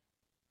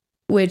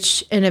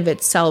 which in of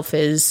itself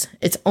is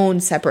its own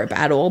separate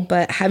battle,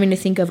 but having to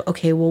think of,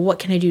 okay, well, what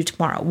can I do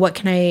tomorrow?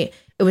 It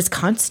was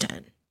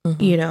constant,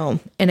 and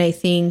I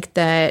think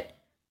that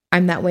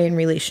I'm that way in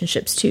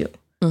relationships too.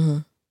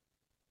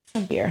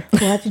 Some beer.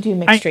 We'll have to do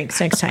mixed drinks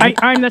next time.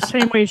 I'm the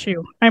same way as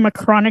you. I'm a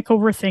chronic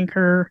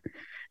overthinker.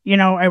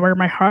 I wear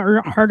my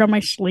heart on my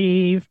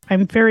sleeve.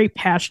 I'm very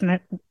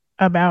passionate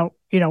about,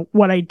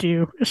 what I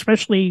do,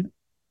 especially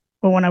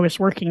when I was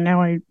working.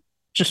 Now I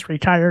just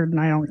retired and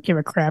I don't give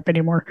a crap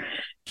anymore.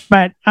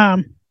 But,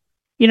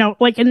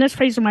 like in this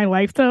phase of my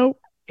life though,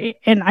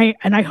 and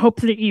I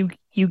hope that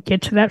you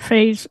get to that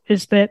phase,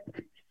 is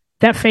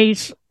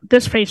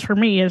this phase for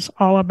me is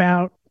all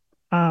about,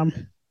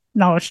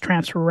 knowledge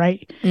transfer,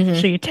 right?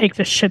 Mm-hmm. So you take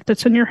the shit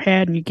that's in your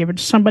head and you give it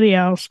to somebody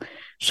else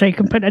so you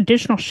can put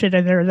additional shit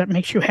in there that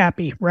makes you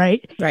happy,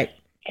 right? Right.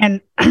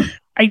 And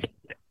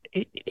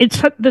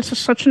this is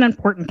such an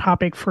important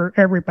topic for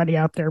everybody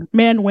out there,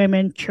 men,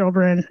 women,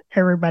 children,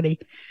 everybody.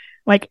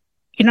 Like,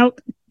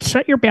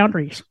 set your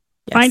boundaries.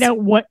 Yes. Find out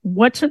what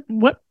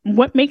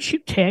makes you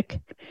tick.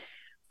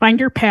 Find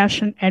your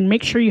passion and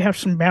make sure you have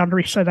some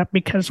boundaries set up,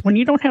 because when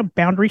you don't have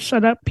boundaries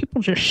set up,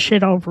 people just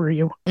shit over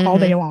you all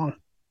day long.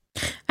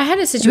 I had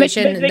a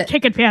situation they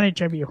take advantage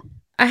of you.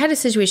 I had a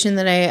situation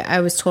that I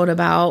was told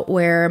about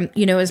where,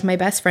 it was my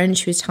best friend.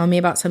 She was telling me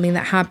about something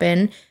that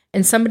happened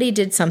and somebody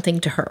did something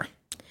to her.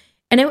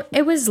 And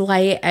it was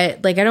light. I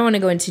don't want to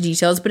go into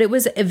details, but it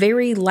was a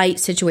very light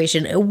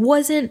situation. It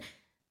wasn't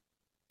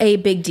a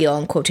big deal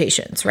in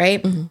quotations,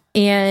 right? Mm-hmm.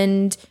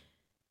 And,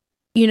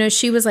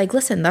 she was like,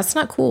 listen, that's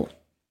not cool.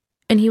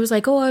 And he was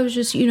like, oh, I was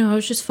just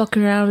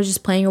fucking around. I was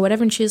just playing or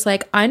whatever. And she's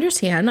like, I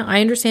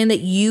understand that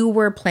you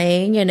were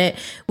playing and it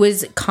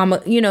was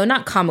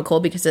not comical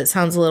because it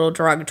sounds a little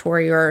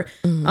derogatory or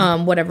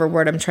whatever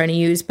word I'm trying to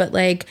use. But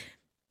like,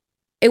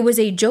 it was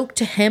a joke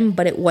to him,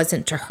 but it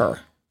wasn't to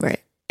her.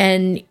 Right.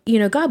 And,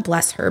 God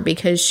bless her,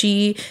 because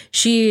she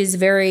is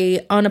very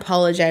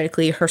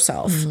unapologetically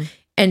herself. Mm-hmm.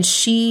 And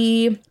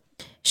she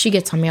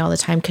gets on me all the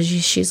time because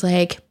she's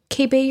like,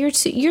 okay, babe,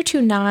 you're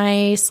too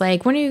nice.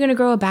 Like, when are you going to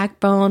grow a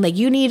backbone? Like,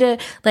 you need to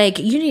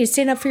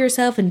stand up for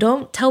yourself and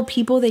don't tell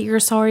people that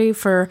you're sorry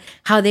for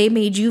how they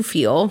made you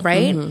feel.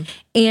 Right.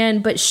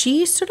 Mm-hmm. But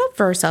she stood up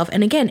for herself.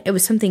 And again, it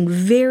was something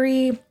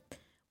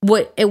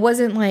it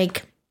wasn't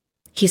like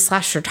he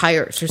slashed her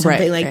tires or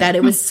something that.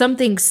 It was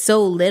something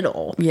so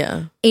little.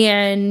 Yeah.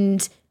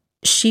 And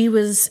she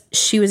was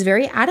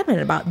very adamant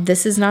about,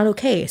 this is not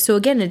okay. So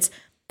again,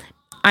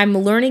 I'm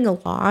learning a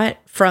lot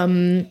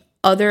from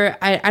I don't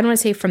want to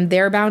say from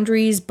their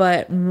boundaries,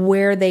 but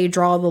where they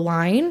draw the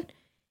line,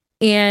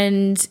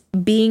 and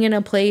being in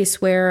a place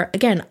where,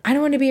 again, I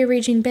don't want to be a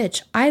raging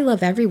bitch. I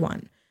love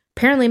everyone.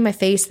 Apparently in my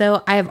face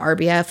though, I have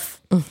RBF.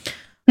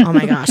 Oh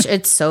my gosh,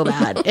 it's so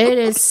bad. It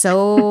is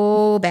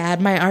so bad.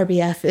 My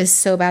RBF is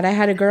so bad. I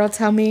had a girl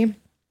tell me,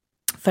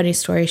 funny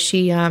story.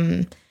 She,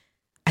 I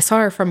saw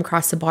her from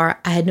across the bar.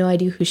 I had no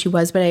idea who she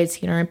was, but I had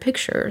seen her in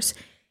pictures.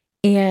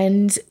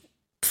 And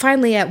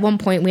finally, at one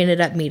point, we ended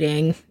up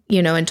meeting,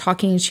 and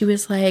talking. And she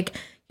was like,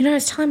 I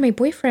was telling my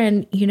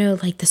boyfriend,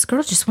 like, this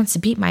girl just wants to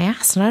beat my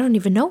ass and I don't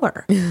even know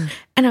her.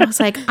 And I was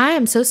like, I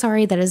am so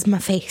sorry. That is my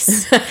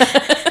face.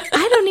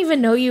 I don't even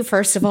know you,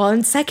 first of all.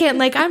 And second,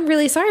 like, I'm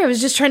really sorry. I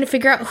was just trying to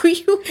figure out who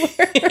you were.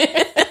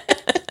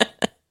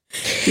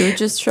 You were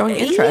just showing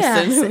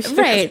interest.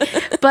 Right.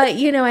 But,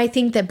 I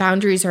think that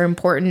boundaries are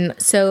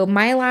important. So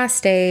my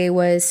last day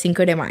was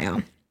Cinco de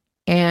Mayo.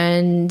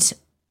 And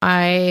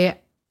I,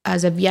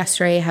 as of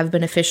yesterday, have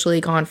been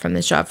officially gone from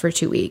this job for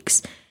 2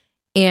 weeks.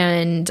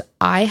 And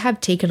I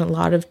have taken a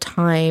lot of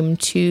time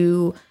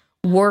to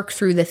work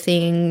through the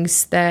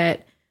things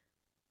that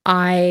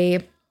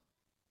I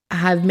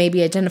have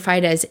maybe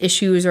identified as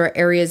issues or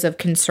areas of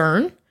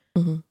concern.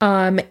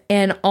 Mm-hmm.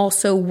 And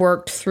also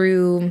worked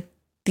through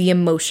the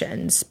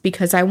emotions,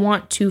 because I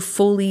want to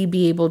fully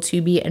be able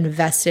to be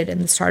invested in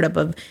the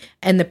startup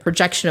and the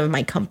projection of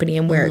my company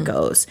and where it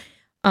goes.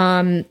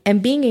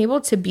 And being able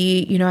to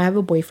be, I have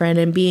a boyfriend,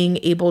 and being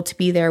able to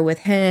be there with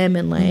him,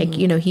 and like,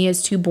 he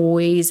has 2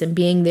 boys, and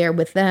being there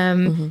with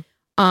them,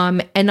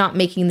 and not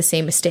making the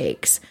same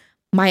mistakes.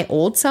 My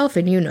old self,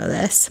 and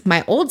this,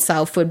 my old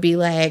self would be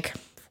like,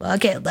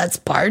 fuck it, let's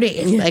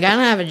party. Like, I don't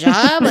have a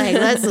job. Like,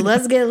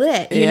 let's get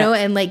lit, you know,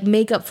 and like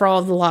make up for all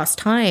of the lost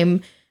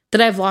time that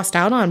I've lost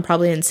out on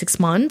probably in 6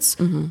 months.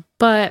 Mm-hmm.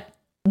 But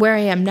where I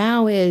am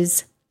now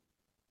is,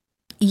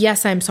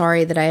 yes, I'm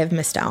sorry that I have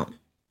missed out.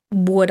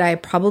 Would I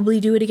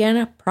probably do it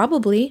again?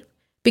 Probably,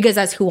 because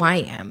that's who I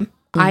am.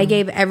 Mm-hmm. I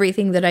gave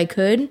everything that I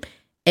could.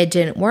 It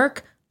didn't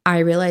work. I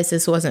realized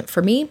this wasn't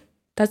for me.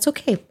 That's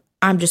okay.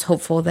 I'm just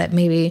hopeful that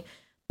maybe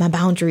my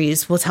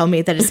boundaries will tell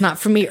me that it's not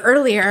for me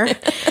earlier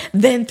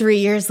than 3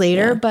 years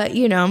later. Yeah. But,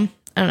 I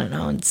don't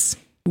know.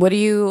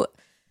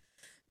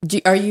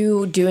 Are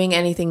you doing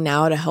anything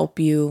now to help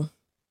you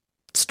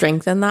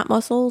strengthen that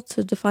muscle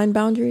to define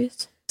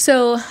boundaries?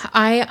 So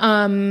I've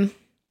gotten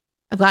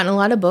a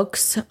lot of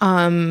books.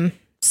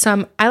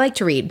 Some I like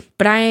to read,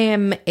 but I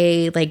am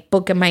a like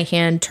book in my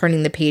hand,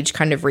 turning the page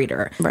kind of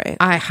reader. Right.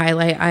 I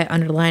highlight, I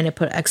underline, I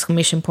put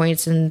exclamation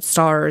points and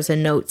stars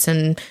and notes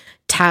and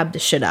tab the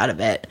shit out of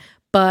it.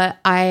 But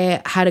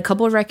I had a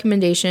couple of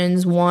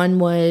recommendations. One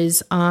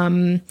was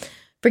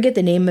forget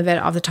the name of it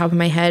off the top of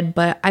my head,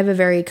 but I have a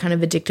very kind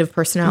of addictive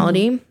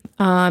personality.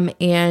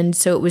 And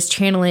so it was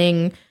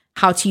channeling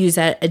how to use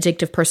that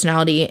addictive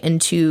personality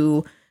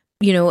into,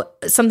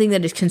 something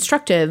that is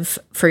constructive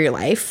for your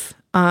life.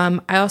 I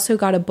also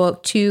got a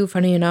book too,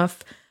 funny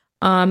enough.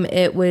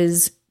 It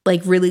was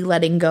like really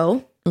letting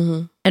go.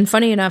 Mm-hmm. And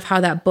funny enough, how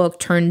that book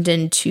turned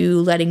into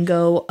letting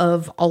go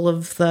of all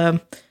of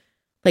the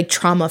like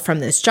trauma from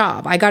this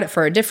job. I got it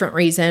for a different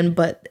reason,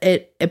 but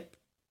it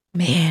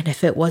man,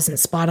 if it wasn't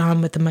spot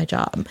on with my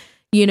job,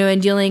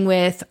 and dealing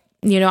with,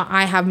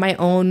 I have my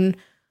own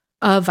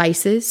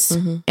vices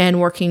and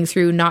working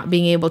through not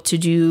being able to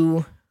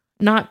do,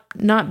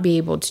 not be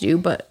able to do,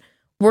 but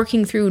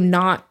working through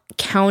not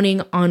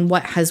counting on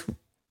what has,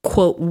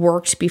 quote,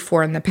 worked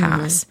before in the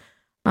past.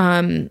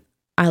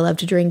 I love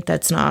to drink.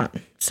 It's not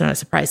a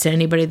surprise to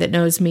anybody that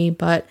knows me,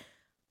 but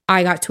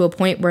I got to a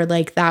point where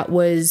like that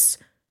was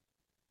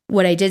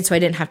what I did. So I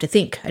didn't have to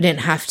think. I didn't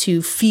have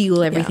to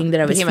feel everything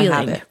that I was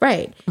feeling.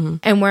 Right. Mm-hmm.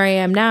 And where I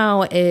am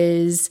now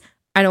is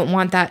I don't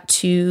want that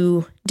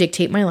to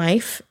dictate my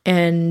life,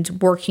 and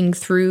working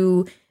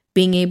through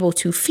being able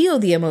to feel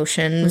the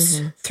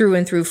emotions through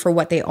and through for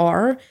what they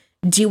are,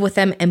 deal with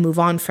them and move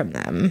on from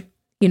them.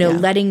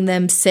 Letting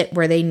them sit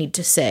where they need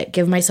to sit,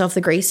 give myself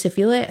the grace to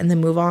feel it and then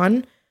move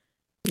on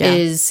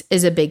is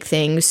a big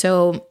thing.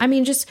 So, I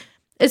mean,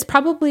 it's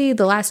probably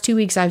the last 2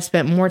 weeks I've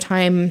spent more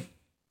time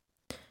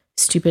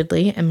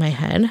stupidly in my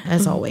head,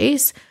 as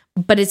always,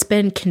 but it's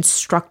been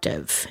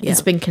constructive. Yeah.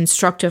 It's been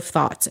constructive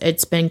thoughts.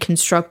 It's been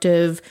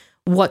constructive.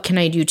 What can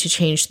I do to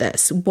change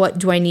this? What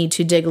do I need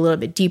to dig a little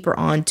bit deeper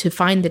on to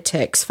find the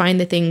tics, find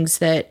the things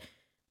that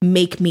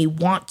make me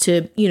want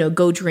to,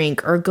 go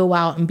drink or go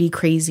out and be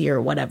crazy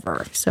or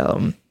whatever.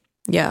 So,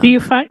 yeah. Do you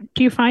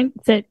find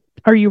that,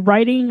 are you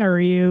writing, or are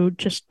you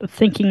just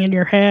thinking in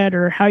your head,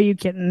 or how are you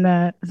getting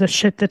the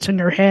shit that's in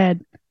your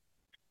head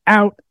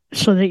out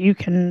so that you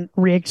can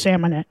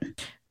re-examine it?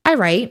 I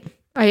write.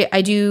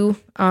 I do.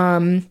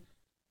 I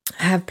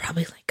have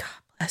probably like, God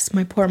bless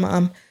my poor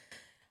mom.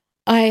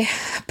 I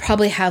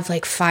probably have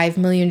like 5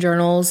 million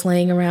journals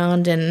laying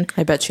around, and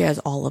I bet she has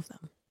all of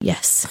them.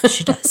 Yes,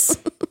 she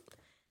does.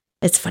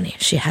 It's funny.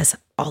 She has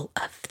all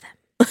of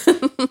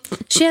them.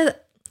 She has,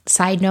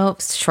 side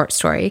note, short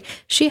story.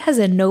 She has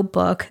a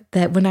notebook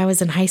that when I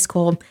was in high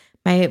school,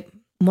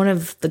 one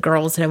of the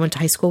girls that I went to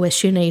high school with,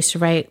 she and I used to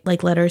write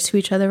like letters to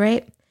each other,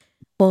 right?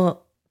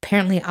 Well,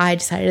 apparently I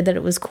decided that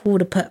it was cool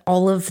to put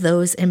all of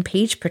those in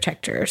page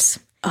protectors.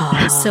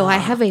 So I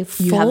have a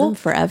full... You have them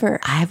forever.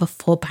 I have a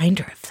full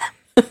binder of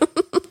them.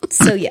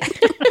 So yeah.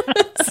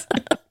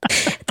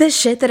 The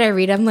shit that I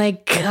read, I'm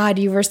like, God,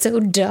 you were so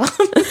dumb.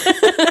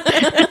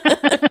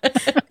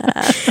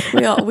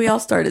 We all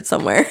started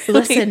somewhere.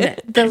 Listen,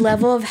 the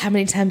level of how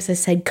many times I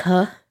said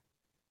 "cuh"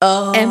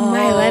 in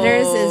my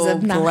letters is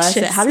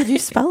obnoxious. How did you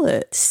spell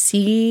it?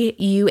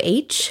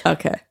 CUH.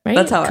 Okay, right?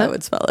 That's how I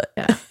would spell it.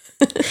 Yeah.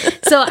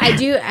 So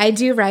I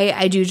do write,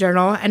 I do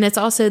journal, and it's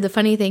also, the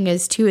funny thing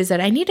is too, is that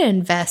I need to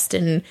invest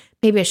in,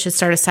 maybe I should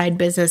start a side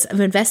business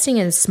of investing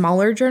in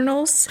smaller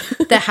journals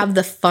that have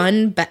the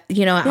fun,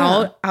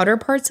 outer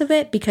parts of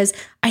it, because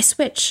I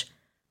switch.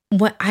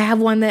 I have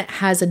one that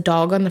has a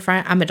dog on the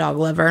front. I'm a dog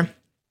lover.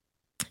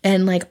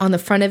 And like on the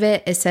front of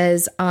it, it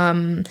says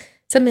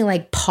something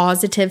like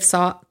positive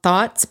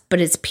thoughts,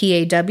 but it's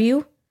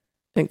PAW.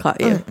 And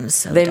caught you.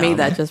 They made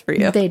that just for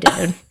you. They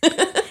did.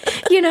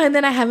 And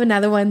then I have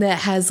another one that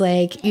has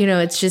like,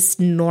 it's just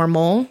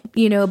normal,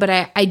 but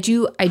I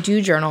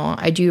do journal,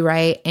 I do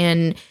write.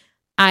 And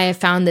I have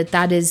found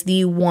that is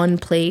the one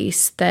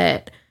place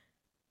that,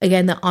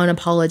 again, the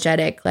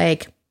unapologetic,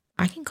 like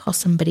I can call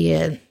somebody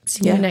and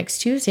see you next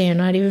Tuesday and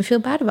not even feel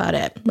bad about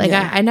it. Like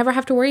I never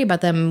have to worry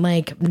about them,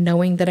 like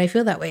knowing that I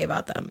feel that way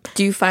about them.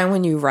 Do you find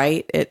when you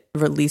write, it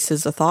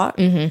releases a thought?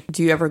 Mm-hmm.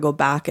 Do you ever go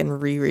back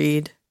and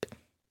reread?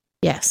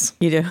 Yes.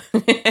 You do?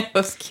 I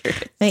was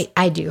curious.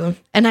 I do.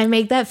 And I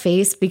make that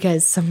face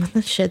because some of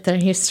the shit that I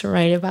used to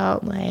write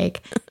about,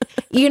 like,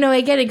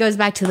 again, it goes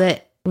back to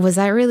was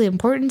that really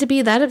important to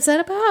be that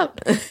upset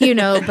about?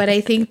 But I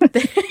think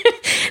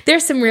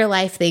there's some real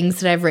life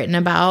things that I've written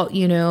about,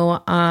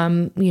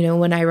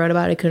 when I wrote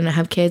about I couldn't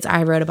have kids,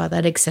 I wrote about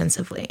that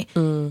extensively.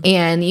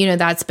 And,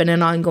 that's been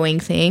an ongoing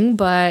thing,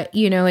 but,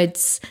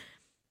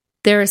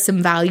 there is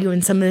some value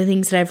in some of the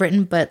things that I've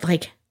written, but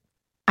like,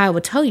 I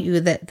will tell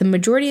you that the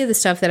majority of the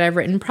stuff that I've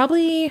written,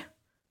 probably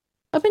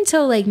up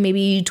until like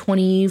maybe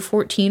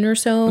 2014 or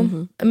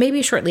so,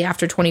 maybe shortly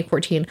after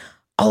 2014,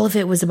 all of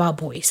it was about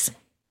boys,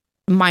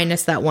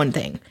 minus that one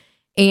thing.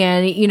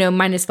 And,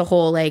 minus the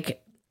whole,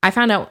 like, I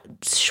found out,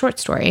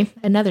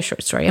 another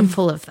short story, I'm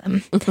full of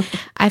them.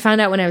 I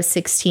found out when I was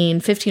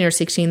 15 or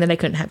 16 that I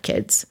couldn't have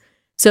kids.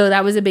 So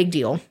that was a big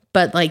deal.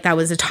 But like, that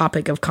was a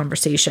topic of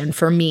conversation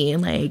for me,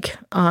 like,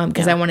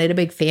 because I wanted a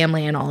big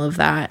family and all of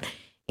that.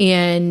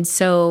 And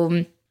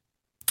so,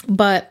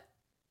 but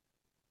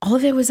all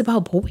of it was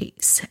about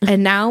boys.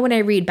 And now when I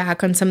read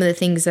back on some of the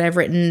things that I've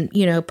written,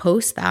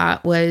 post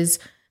that was,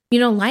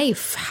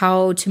 life,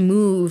 how to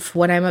move,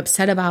 what I'm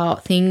upset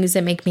about, things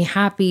that make me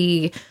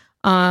happy,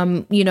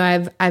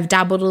 I've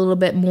dabbled a little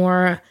bit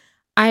more.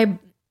 I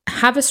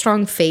have a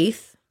strong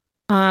faith.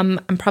 I'm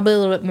probably a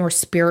little bit more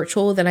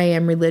spiritual than I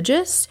am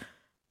religious.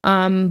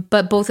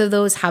 But both of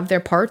those have their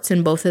parts,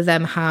 and both of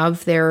them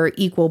have their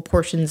equal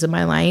portions of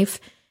my life,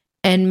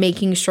 and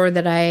making sure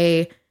that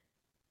I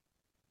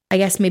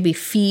guess maybe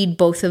feed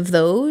both of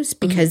those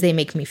because they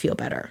make me feel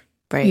better.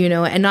 Right.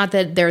 And not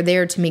that they're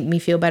there to make me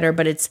feel better,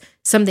 but it's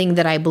something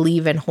that I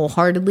believe in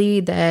wholeheartedly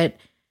that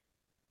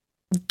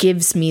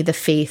gives me the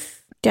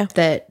faith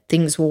that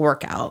things will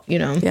work out,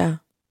 Yeah.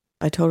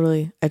 I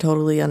totally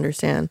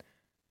understand.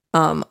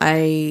 What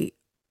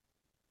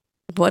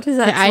is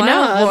that? I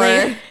know.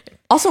 For?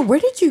 Also, where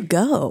did you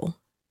go?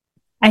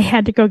 I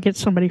had to go get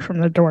somebody from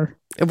the door.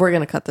 We're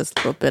going to cut this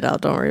little bit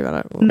out. Don't worry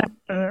about it.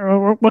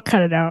 No, we'll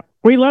cut it out.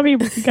 We love you.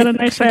 You got a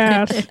nice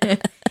ass.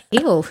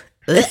 Ew.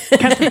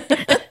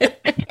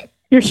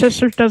 Your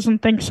sister doesn't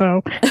think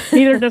so.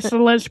 Neither does the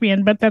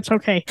lesbian, but that's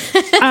okay.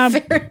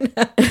 Fair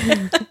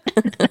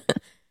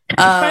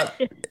enough.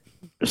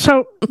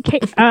 So,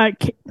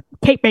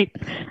 Cait Bate,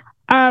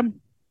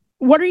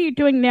 what are you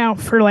doing now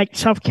for like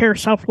self-care,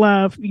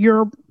 self-love,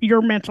 your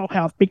mental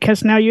health?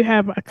 Because now you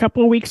have a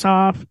couple of weeks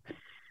off.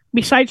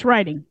 Besides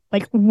writing,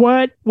 like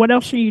what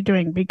else are you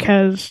doing?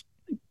 Because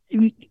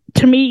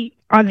to me,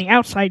 on the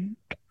outside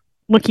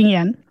looking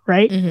in,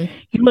 right,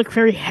 you look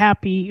very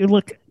happy. You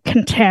look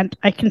content.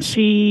 I can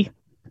see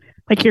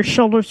like your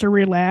shoulders are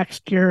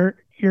relaxed. Your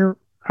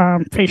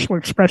facial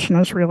expression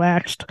is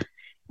relaxed.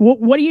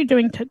 What are you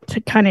doing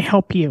to kind of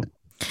help you?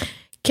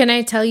 Can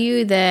I tell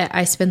you that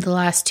I spent the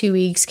last 2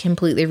 weeks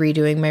completely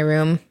redoing my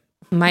room?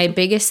 My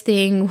biggest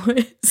thing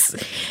was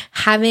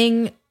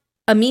having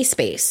a me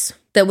space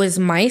that was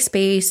my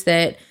space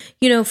that,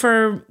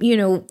 for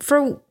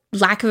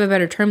lack of a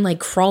better term, like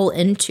crawl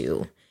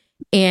into.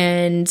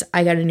 And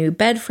I got a new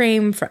bed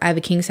frame I have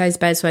a king size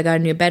bed. So I got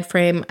a new bed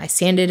frame. I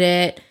sanded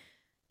it,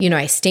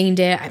 I stained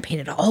it. I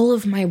painted all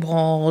of my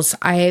walls.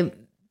 I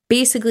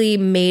basically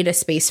made a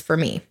space for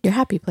me. Your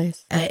happy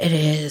place. It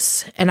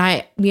is. And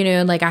I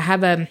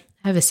have a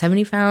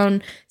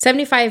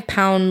 75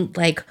 pound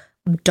like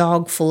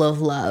dog full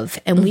of love,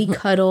 and we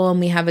cuddle and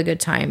we have a good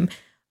time.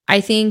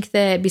 I think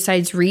that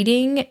besides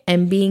reading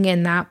and being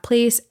in that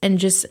place, and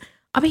just,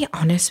 I'll be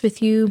honest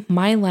with you,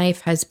 my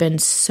life has been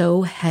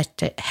so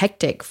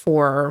hectic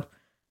for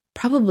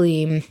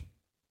probably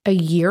a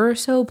year or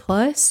so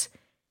plus.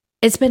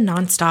 It's been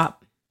nonstop.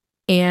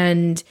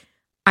 And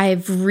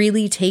I've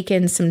really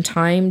taken some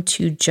time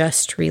to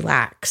just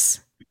relax.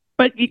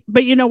 But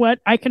you know what?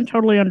 I can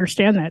totally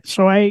understand that.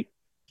 So I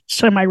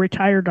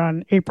semi-retired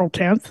on April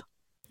 10th.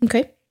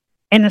 Okay.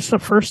 And it's the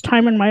first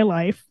time in my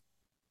life,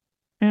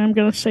 and I'm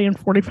going to say in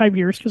 45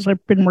 years, because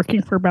I've been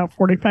working for about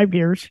 45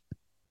 years,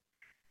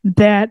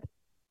 that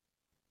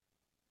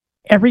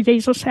every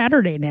day's a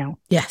Saturday now.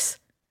 Yes.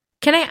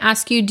 Can I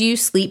ask you, do you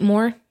sleep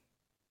more?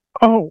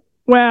 Oh,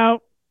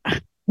 well,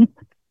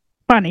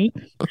 funny.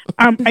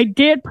 I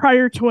did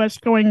prior to us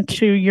going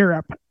to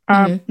Europe.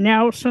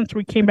 Now, since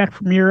we came back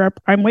from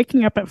Europe, I'm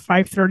waking up at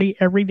 5:30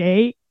 every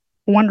day,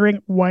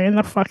 wondering why in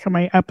the fuck am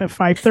I up at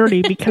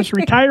 5:30? Because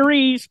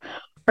retirees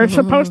are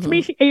supposed to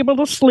be able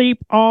to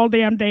sleep all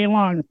damn day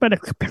long. But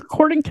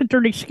according to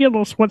Dirty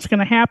Skittles, what's going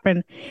to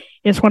happen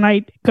is when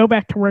I go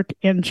back to work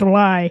in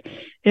July,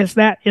 is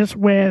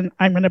when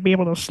I'm going to be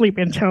able to sleep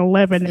until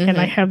 11, and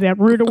I have that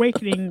rude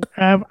awakening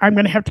of I'm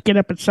going to have to get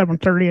up at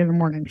 7:30 in the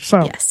morning.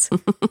 So yes.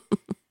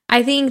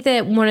 I think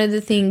that one of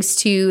the things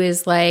too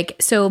is like,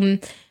 so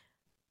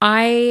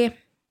I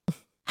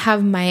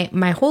have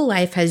my whole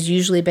life has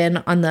usually been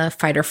on the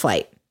fight or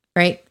flight,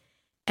 right?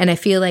 And I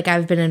feel like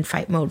I've been in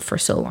fight mode for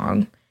so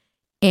long.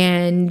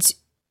 And,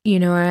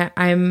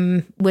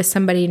 I'm with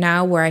somebody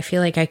now where I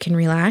feel like I can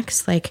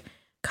relax. Like,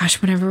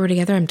 gosh, whenever we're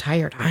together, I'm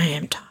tired. I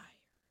am tired.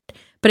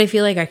 But I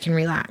feel like I can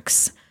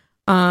relax.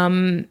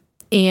 And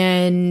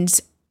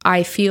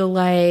I feel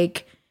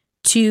like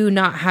to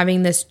not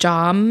having this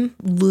job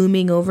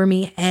looming over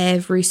me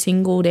every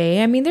single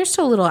day. I mean, there's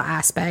still little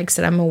aspects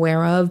that I'm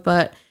aware of,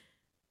 but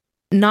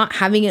not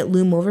having it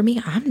loom over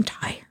me, I'm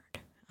tired.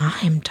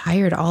 I'm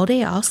tired all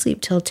day. I'll sleep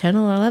till 10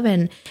 or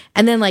 11.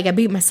 And then I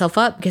beat myself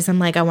up because I'm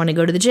like, I want to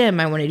go to the gym.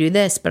 I want to do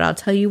this. But I'll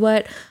tell you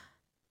what,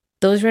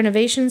 those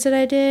renovations that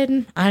I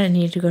did, I didn't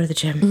need to go to the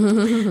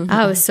gym.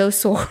 I was so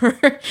sore.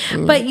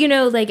 But,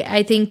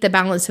 I think the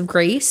balance of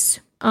grace.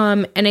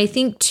 And I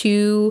think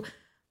too,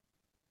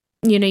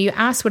 you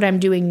asked what I'm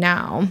doing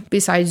now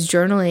besides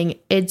journaling.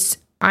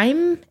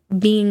 I'm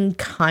being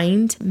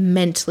kind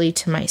mentally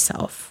to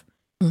myself.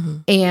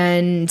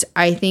 And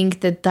I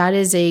think that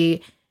is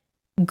a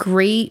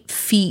great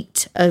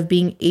feat of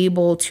being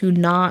able to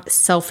not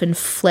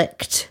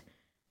self-inflict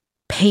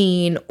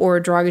pain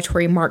or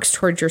derogatory marks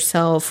towards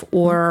yourself.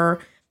 Or,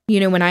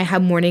 when I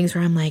have mornings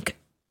where I'm like,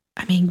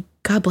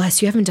 God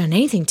bless you, haven't done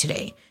anything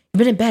today. You've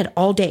been in bed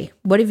all day.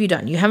 What have you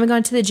done? You haven't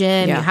gone to the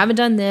gym. Yeah. You haven't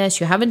done this.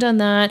 You haven't done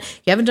that.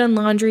 You haven't done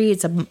laundry.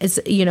 It's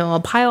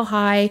a pile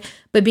high.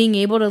 But being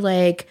able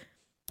to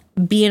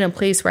be in a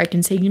place where I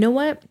can say, you know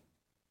what?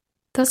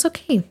 That's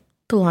okay.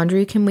 The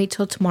laundry can wait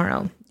till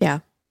tomorrow. Yeah.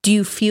 Do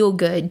you feel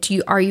good?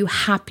 Are you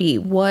happy?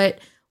 What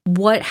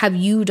have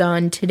you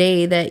done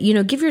today that,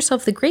 give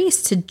yourself the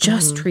grace to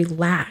just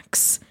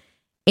relax.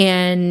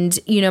 And,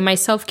 my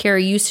self-care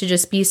used to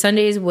just be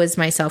Sundays was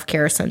my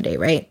self-care Sunday,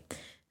 right?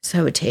 So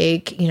I would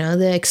take, the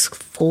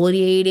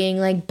exfoliating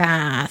like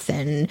bath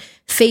and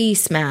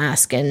face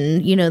mask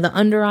and, the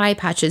under eye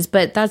patches,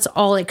 but that's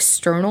all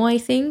external, I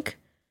think,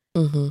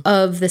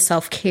 of the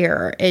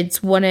self-care. It's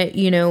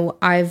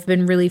I've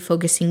been really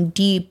focusing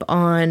deep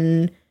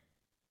on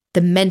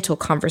the mental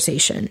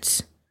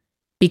conversations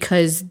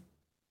because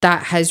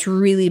that has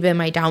really been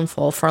my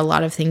downfall for a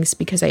lot of things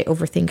because I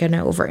overthink and I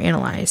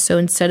overanalyze. So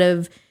instead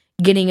of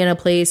getting in a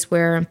place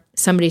where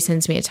somebody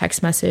sends me a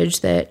text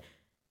message that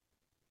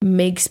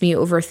makes me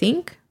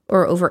overthink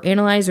or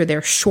overanalyze, or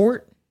they're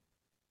short,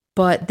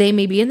 but they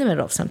may be in the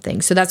middle of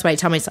something. So that's why I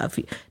tell myself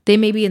they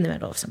may be in the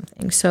middle of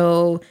something.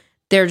 So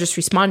they're just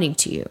responding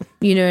to you.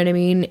 You know what I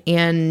mean?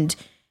 And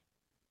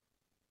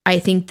I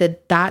think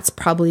that that's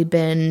probably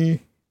been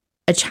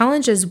a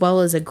challenge as well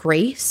as a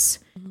grace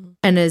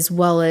and as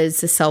well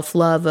as the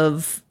self-love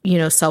of,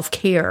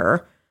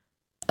 self-care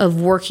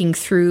of working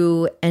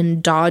through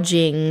and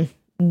dodging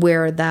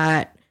where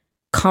that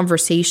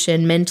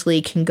conversation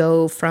mentally can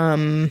go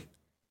from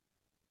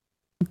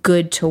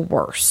good to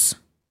worse.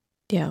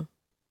 Yeah.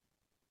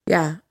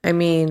 Yeah. I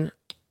mean,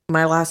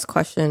 my last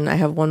question, I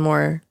have one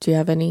more. Do you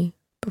have any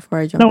before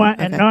I jump? No,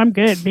 I'm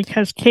good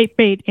because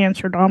Cait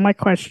answered all my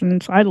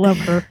questions. I love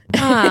her.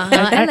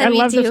 I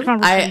love this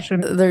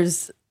conversation.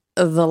 There's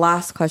the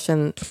last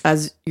question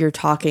as you're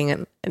talking,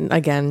 and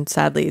again,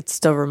 sadly, it's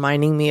still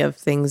reminding me of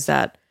things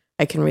that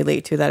I can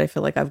relate to that I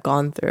feel like I've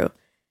gone through.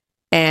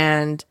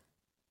 And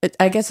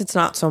I guess it's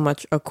not so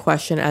much a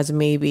question as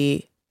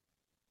maybe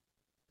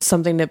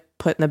something to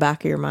put in the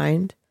back of your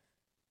mind.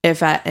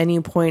 If at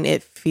any point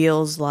it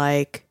feels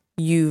like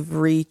you've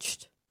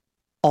reached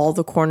all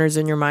the corners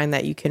in your mind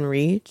that you can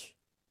reach,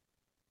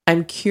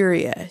 I'm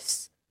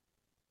curious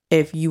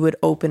if you would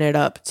open it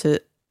up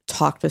to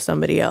talk to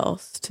somebody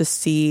else to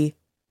see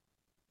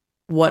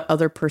what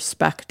other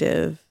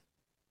perspective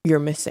you're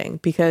missing.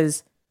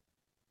 Because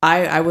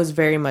I was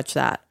very much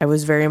that. I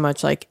was very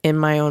much like in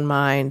my own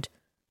mind,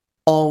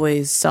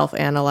 always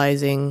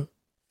self-analyzing,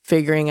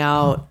 figuring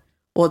out,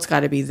 well, it's got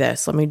to be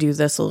this. Let me do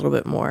this a little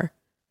bit more.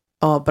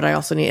 Oh, but I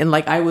also need, and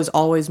like I was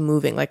always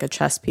moving like a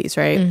chess piece,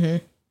 right?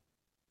 Mm-hmm.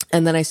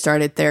 And then I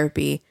started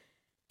therapy.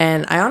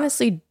 And I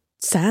honestly,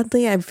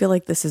 sadly, I feel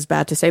like this is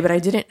bad to say, but I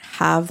didn't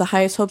have the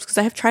highest hopes because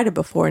I have tried it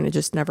before and it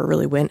just never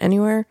really went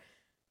anywhere.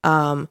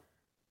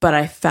 But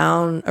I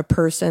found a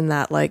person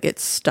that like it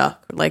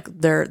stuck, like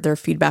their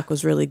feedback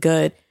was really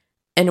good.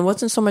 And it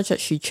wasn't so much that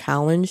she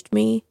challenged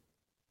me.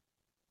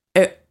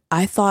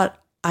 I thought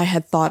I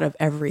had thought of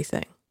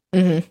everything.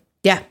 Mm-hmm.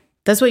 Yeah.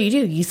 That's what you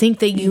do. You think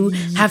that you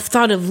have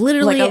thought of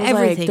literally like,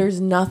 everything. Like,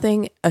 there's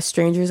nothing a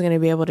stranger is going to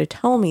be able to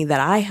tell me that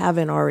I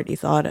haven't already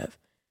thought of.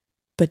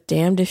 But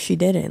damned if she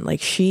didn't.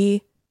 Like,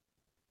 she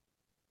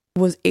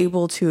was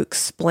able to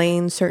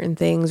explain certain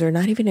things, or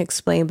not even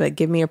explain, but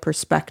give me a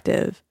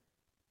perspective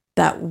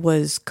that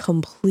was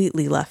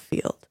completely left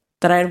field,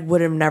 that I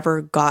would have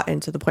never gotten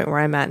to the point where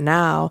I'm at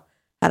now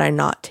had I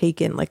not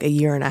taken like a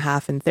year and a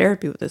half in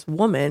therapy with this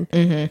woman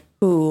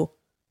who,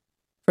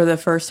 for the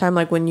first time,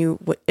 like when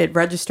it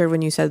registered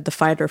when you said the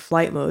fight or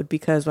flight mode,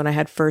 because when I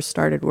had first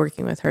started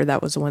working with her,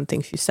 that was the one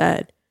thing she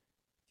said.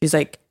 She's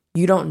like,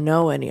 you don't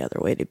know any other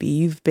way to be.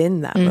 You've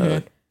been that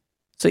mode.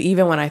 So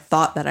even when I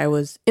thought that I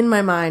was in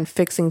my mind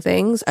fixing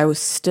things, I was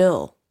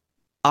still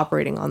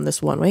operating on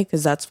this one way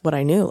because that's what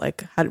I knew.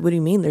 Like, what do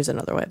you mean there's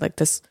another way? Like,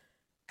 this,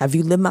 have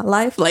you lived my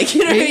life? Like,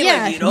 you know what I mean?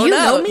 Yeah, like, you don't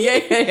know me.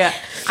 Yeah.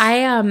 I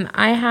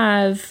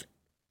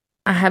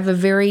have a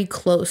very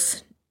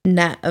close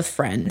net of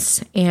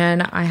friends,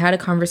 and I had a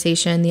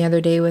conversation the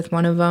other day with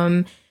one of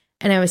them,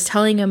 and I was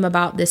telling him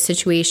about this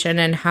situation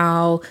and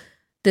how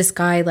this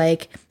guy,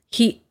 like,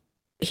 he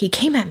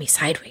came at me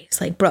sideways,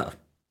 like, bro,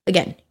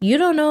 again, you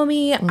don't know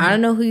me. I don't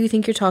know who you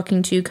think you're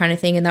talking to, kind of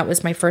thing. And that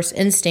was my first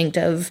instinct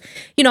of,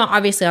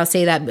 obviously I'll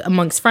say that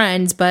amongst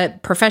friends,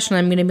 but professionally,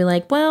 I'm going to be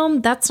like, well,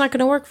 that's not going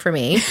to work for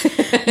me,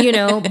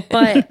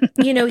 but,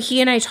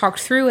 he and I talked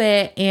through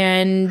it,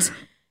 and,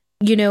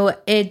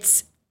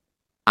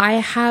 I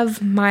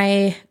have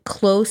my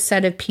close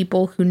set of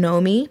people who know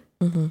me,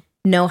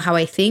 know how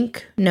I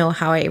think, know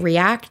how I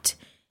react.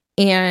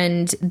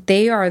 And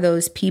they are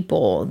those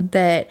people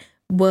that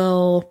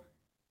will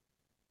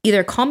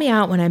either call me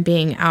out when I'm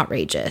being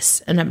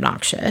outrageous and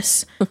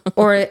obnoxious,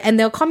 and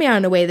they'll call me out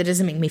in a way that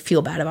doesn't make me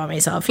feel bad about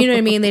myself. You know what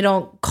I mean? They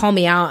don't call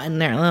me out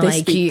and they're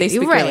like, they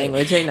speak right. your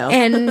language, I know.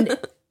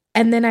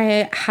 And then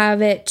I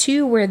have it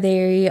too, where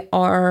they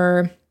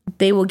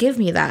will give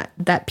me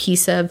that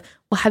piece of,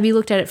 well, have you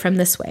looked at it from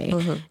this way?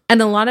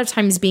 And a lot of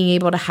times being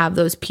able to have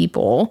those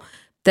people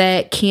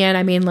that can,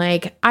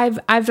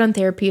 I've done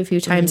therapy a few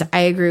times. I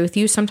agree with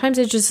you. Sometimes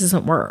it just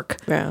doesn't work.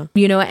 Yeah.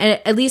 And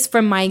at least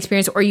from my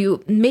experience, or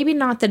maybe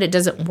not that it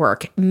doesn't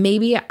work.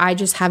 Maybe I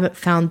just haven't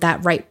found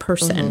that right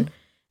person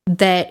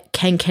that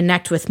can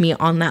connect with me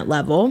on that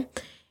level.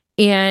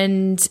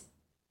 And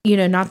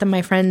not that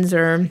my friends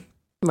are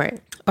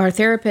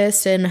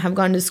therapists and have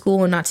gone to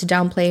school, and not to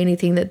downplay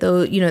anything that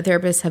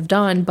therapists have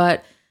done,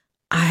 but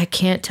I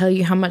can't tell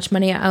you how much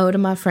money I owe to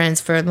my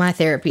friends for my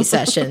therapy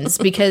sessions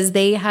because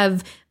they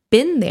have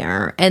been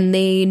there and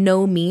they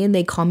know me and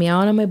they call me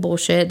out on my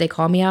bullshit. They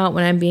call me out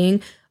when I'm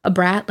being a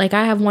brat. Like,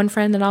 I have one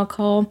friend that I'll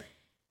call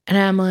and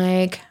I'm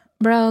like,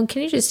 bro,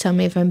 can you just tell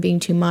me if I'm being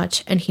too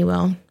much? And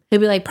he'll be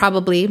like,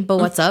 probably, but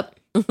what's up?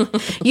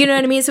 You know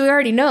what I mean? So he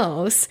already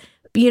knows,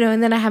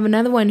 and then I have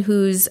another one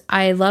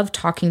I love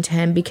talking to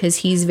him because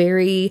he's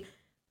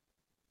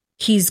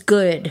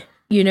good,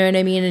 you know what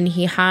I mean? And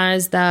he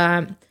has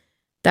that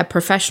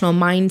professional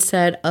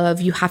mindset of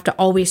you have to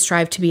always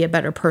strive to be a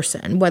better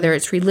person, whether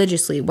it's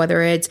religiously,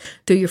 whether it's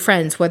through your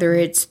friends, whether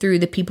it's through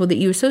the people that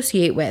you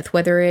associate with,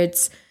 whether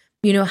it's,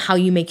 how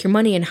you make your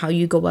money and how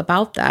you go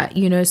about that,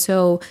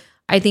 So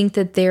I think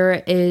that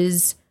there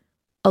is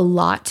a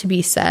lot to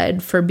be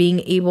said for being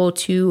able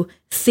to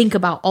think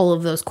about all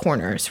of those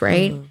corners,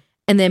 right? Mm-hmm.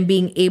 And then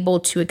being able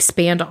to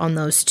expand on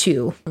those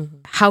too. Mm-hmm.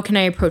 How can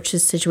I approach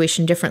this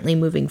situation differently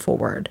moving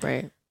forward?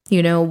 Right.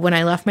 When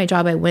I left my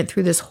job, I went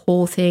through this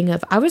whole thing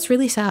of, I was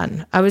really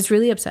sad. I was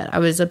really upset. I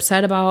was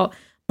upset about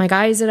my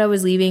guys that I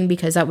was leaving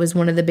because that was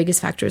one of the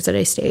biggest factors that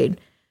I stayed.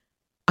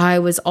 I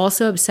was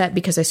also upset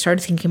because I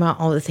started thinking about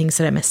all the things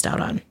that I missed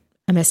out on.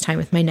 I missed time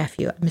with my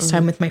nephew. I missed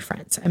time with my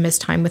friends. I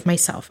missed time with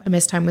myself. I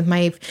missed time with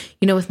my,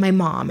 with my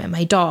mom and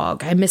my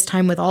dog. I missed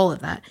time with all of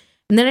that.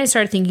 And then I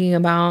started thinking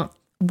about,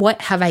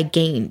 what have I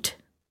gained?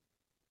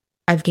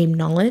 I've gained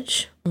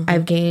knowledge. Mm-hmm.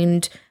 I've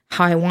gained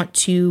how I want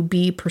to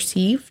be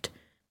perceived,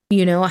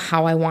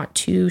 how I want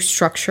to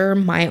structure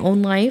my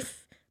own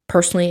life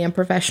personally and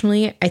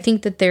professionally. I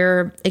think that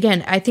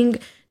I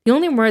think the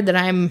only word that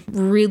I'm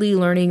really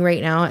learning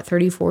right now at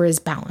 34 is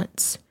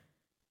balance.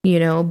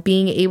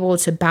 Being able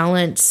to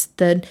balance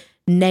the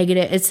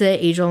negative, it's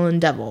the angel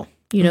and devil,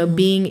 mm-hmm.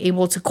 being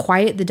able to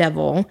quiet the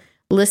devil,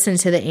 listen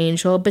to the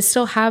angel, but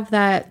still have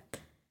that.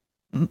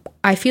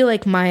 I feel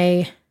like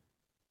my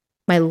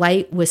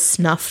light was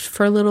snuffed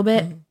for a little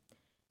bit. Mm-hmm.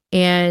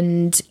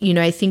 And,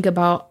 I think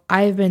about,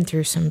 I've been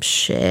through some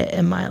shit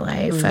in my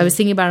life. Mm-hmm. I was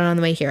thinking about it on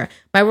the way here.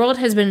 My world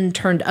has been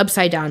turned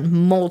upside down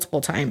multiple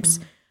times.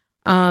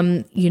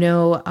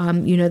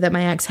 Mm-hmm. That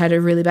my ex had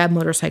a really bad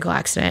motorcycle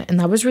accident,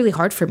 and that was really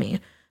hard for me,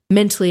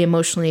 mentally,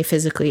 emotionally,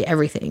 physically,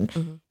 everything.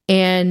 Mm-hmm.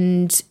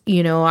 And,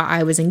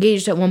 I was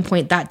engaged at one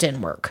point, that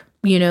didn't work,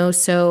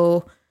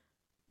 so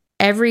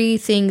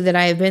everything that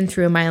I've been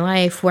through in my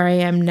life, where I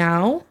am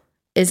now,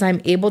 is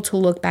I'm able to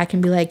look back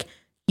and be like,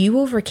 you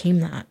overcame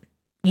that.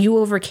 You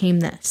overcame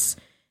this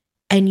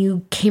and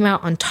you came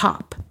out on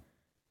top.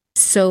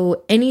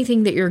 So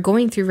anything that you're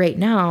going through right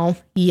now,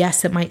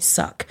 yes, it might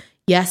suck.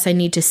 Yes, I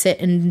need to sit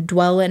and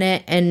dwell in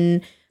it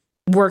and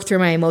work through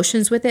my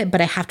emotions with it,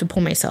 but I have to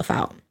pull myself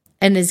out.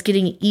 And it's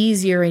getting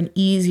easier and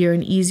easier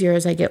and easier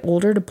as I get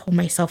older to pull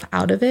myself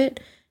out of it,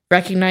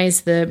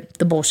 recognize the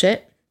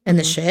bullshit and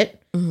the shit,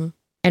 mm-hmm.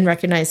 and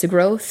recognize the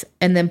growth,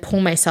 and then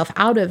pull myself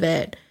out of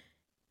it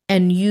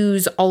and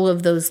use all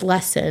of those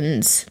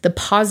lessons, the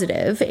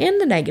positive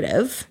and the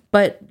negative,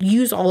 but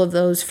use all of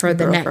those for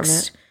the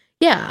next.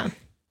 Yeah.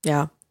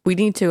 Yeah. We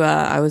need to,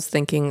 I was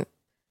thinking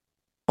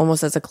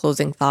almost as a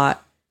closing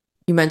thought,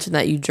 you mentioned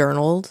that you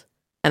journaled,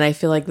 and I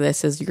feel like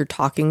this is your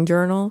talking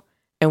journal,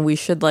 and we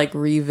should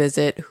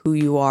revisit who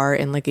you are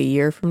in a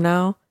year from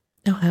now.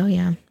 Oh, hell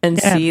yeah. And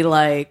see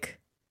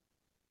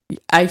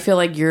I feel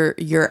like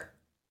you're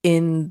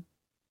in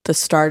the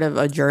start of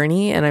a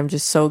journey, and I'm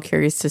just so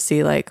curious to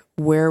see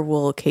where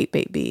will Cait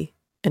be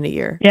in a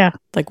year? Yeah.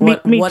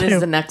 What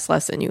is the next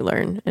lesson you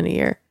learn in a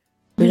year?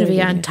 I'm gonna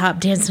be on top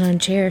dancing on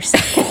chairs.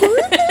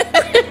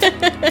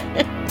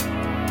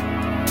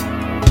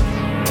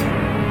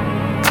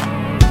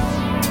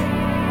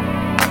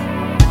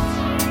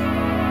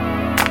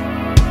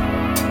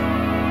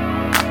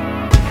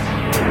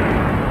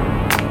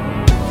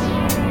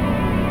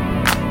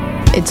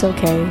 It's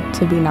okay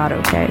to be not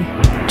okay.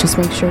 Just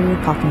make sure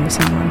you're talking to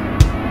someone.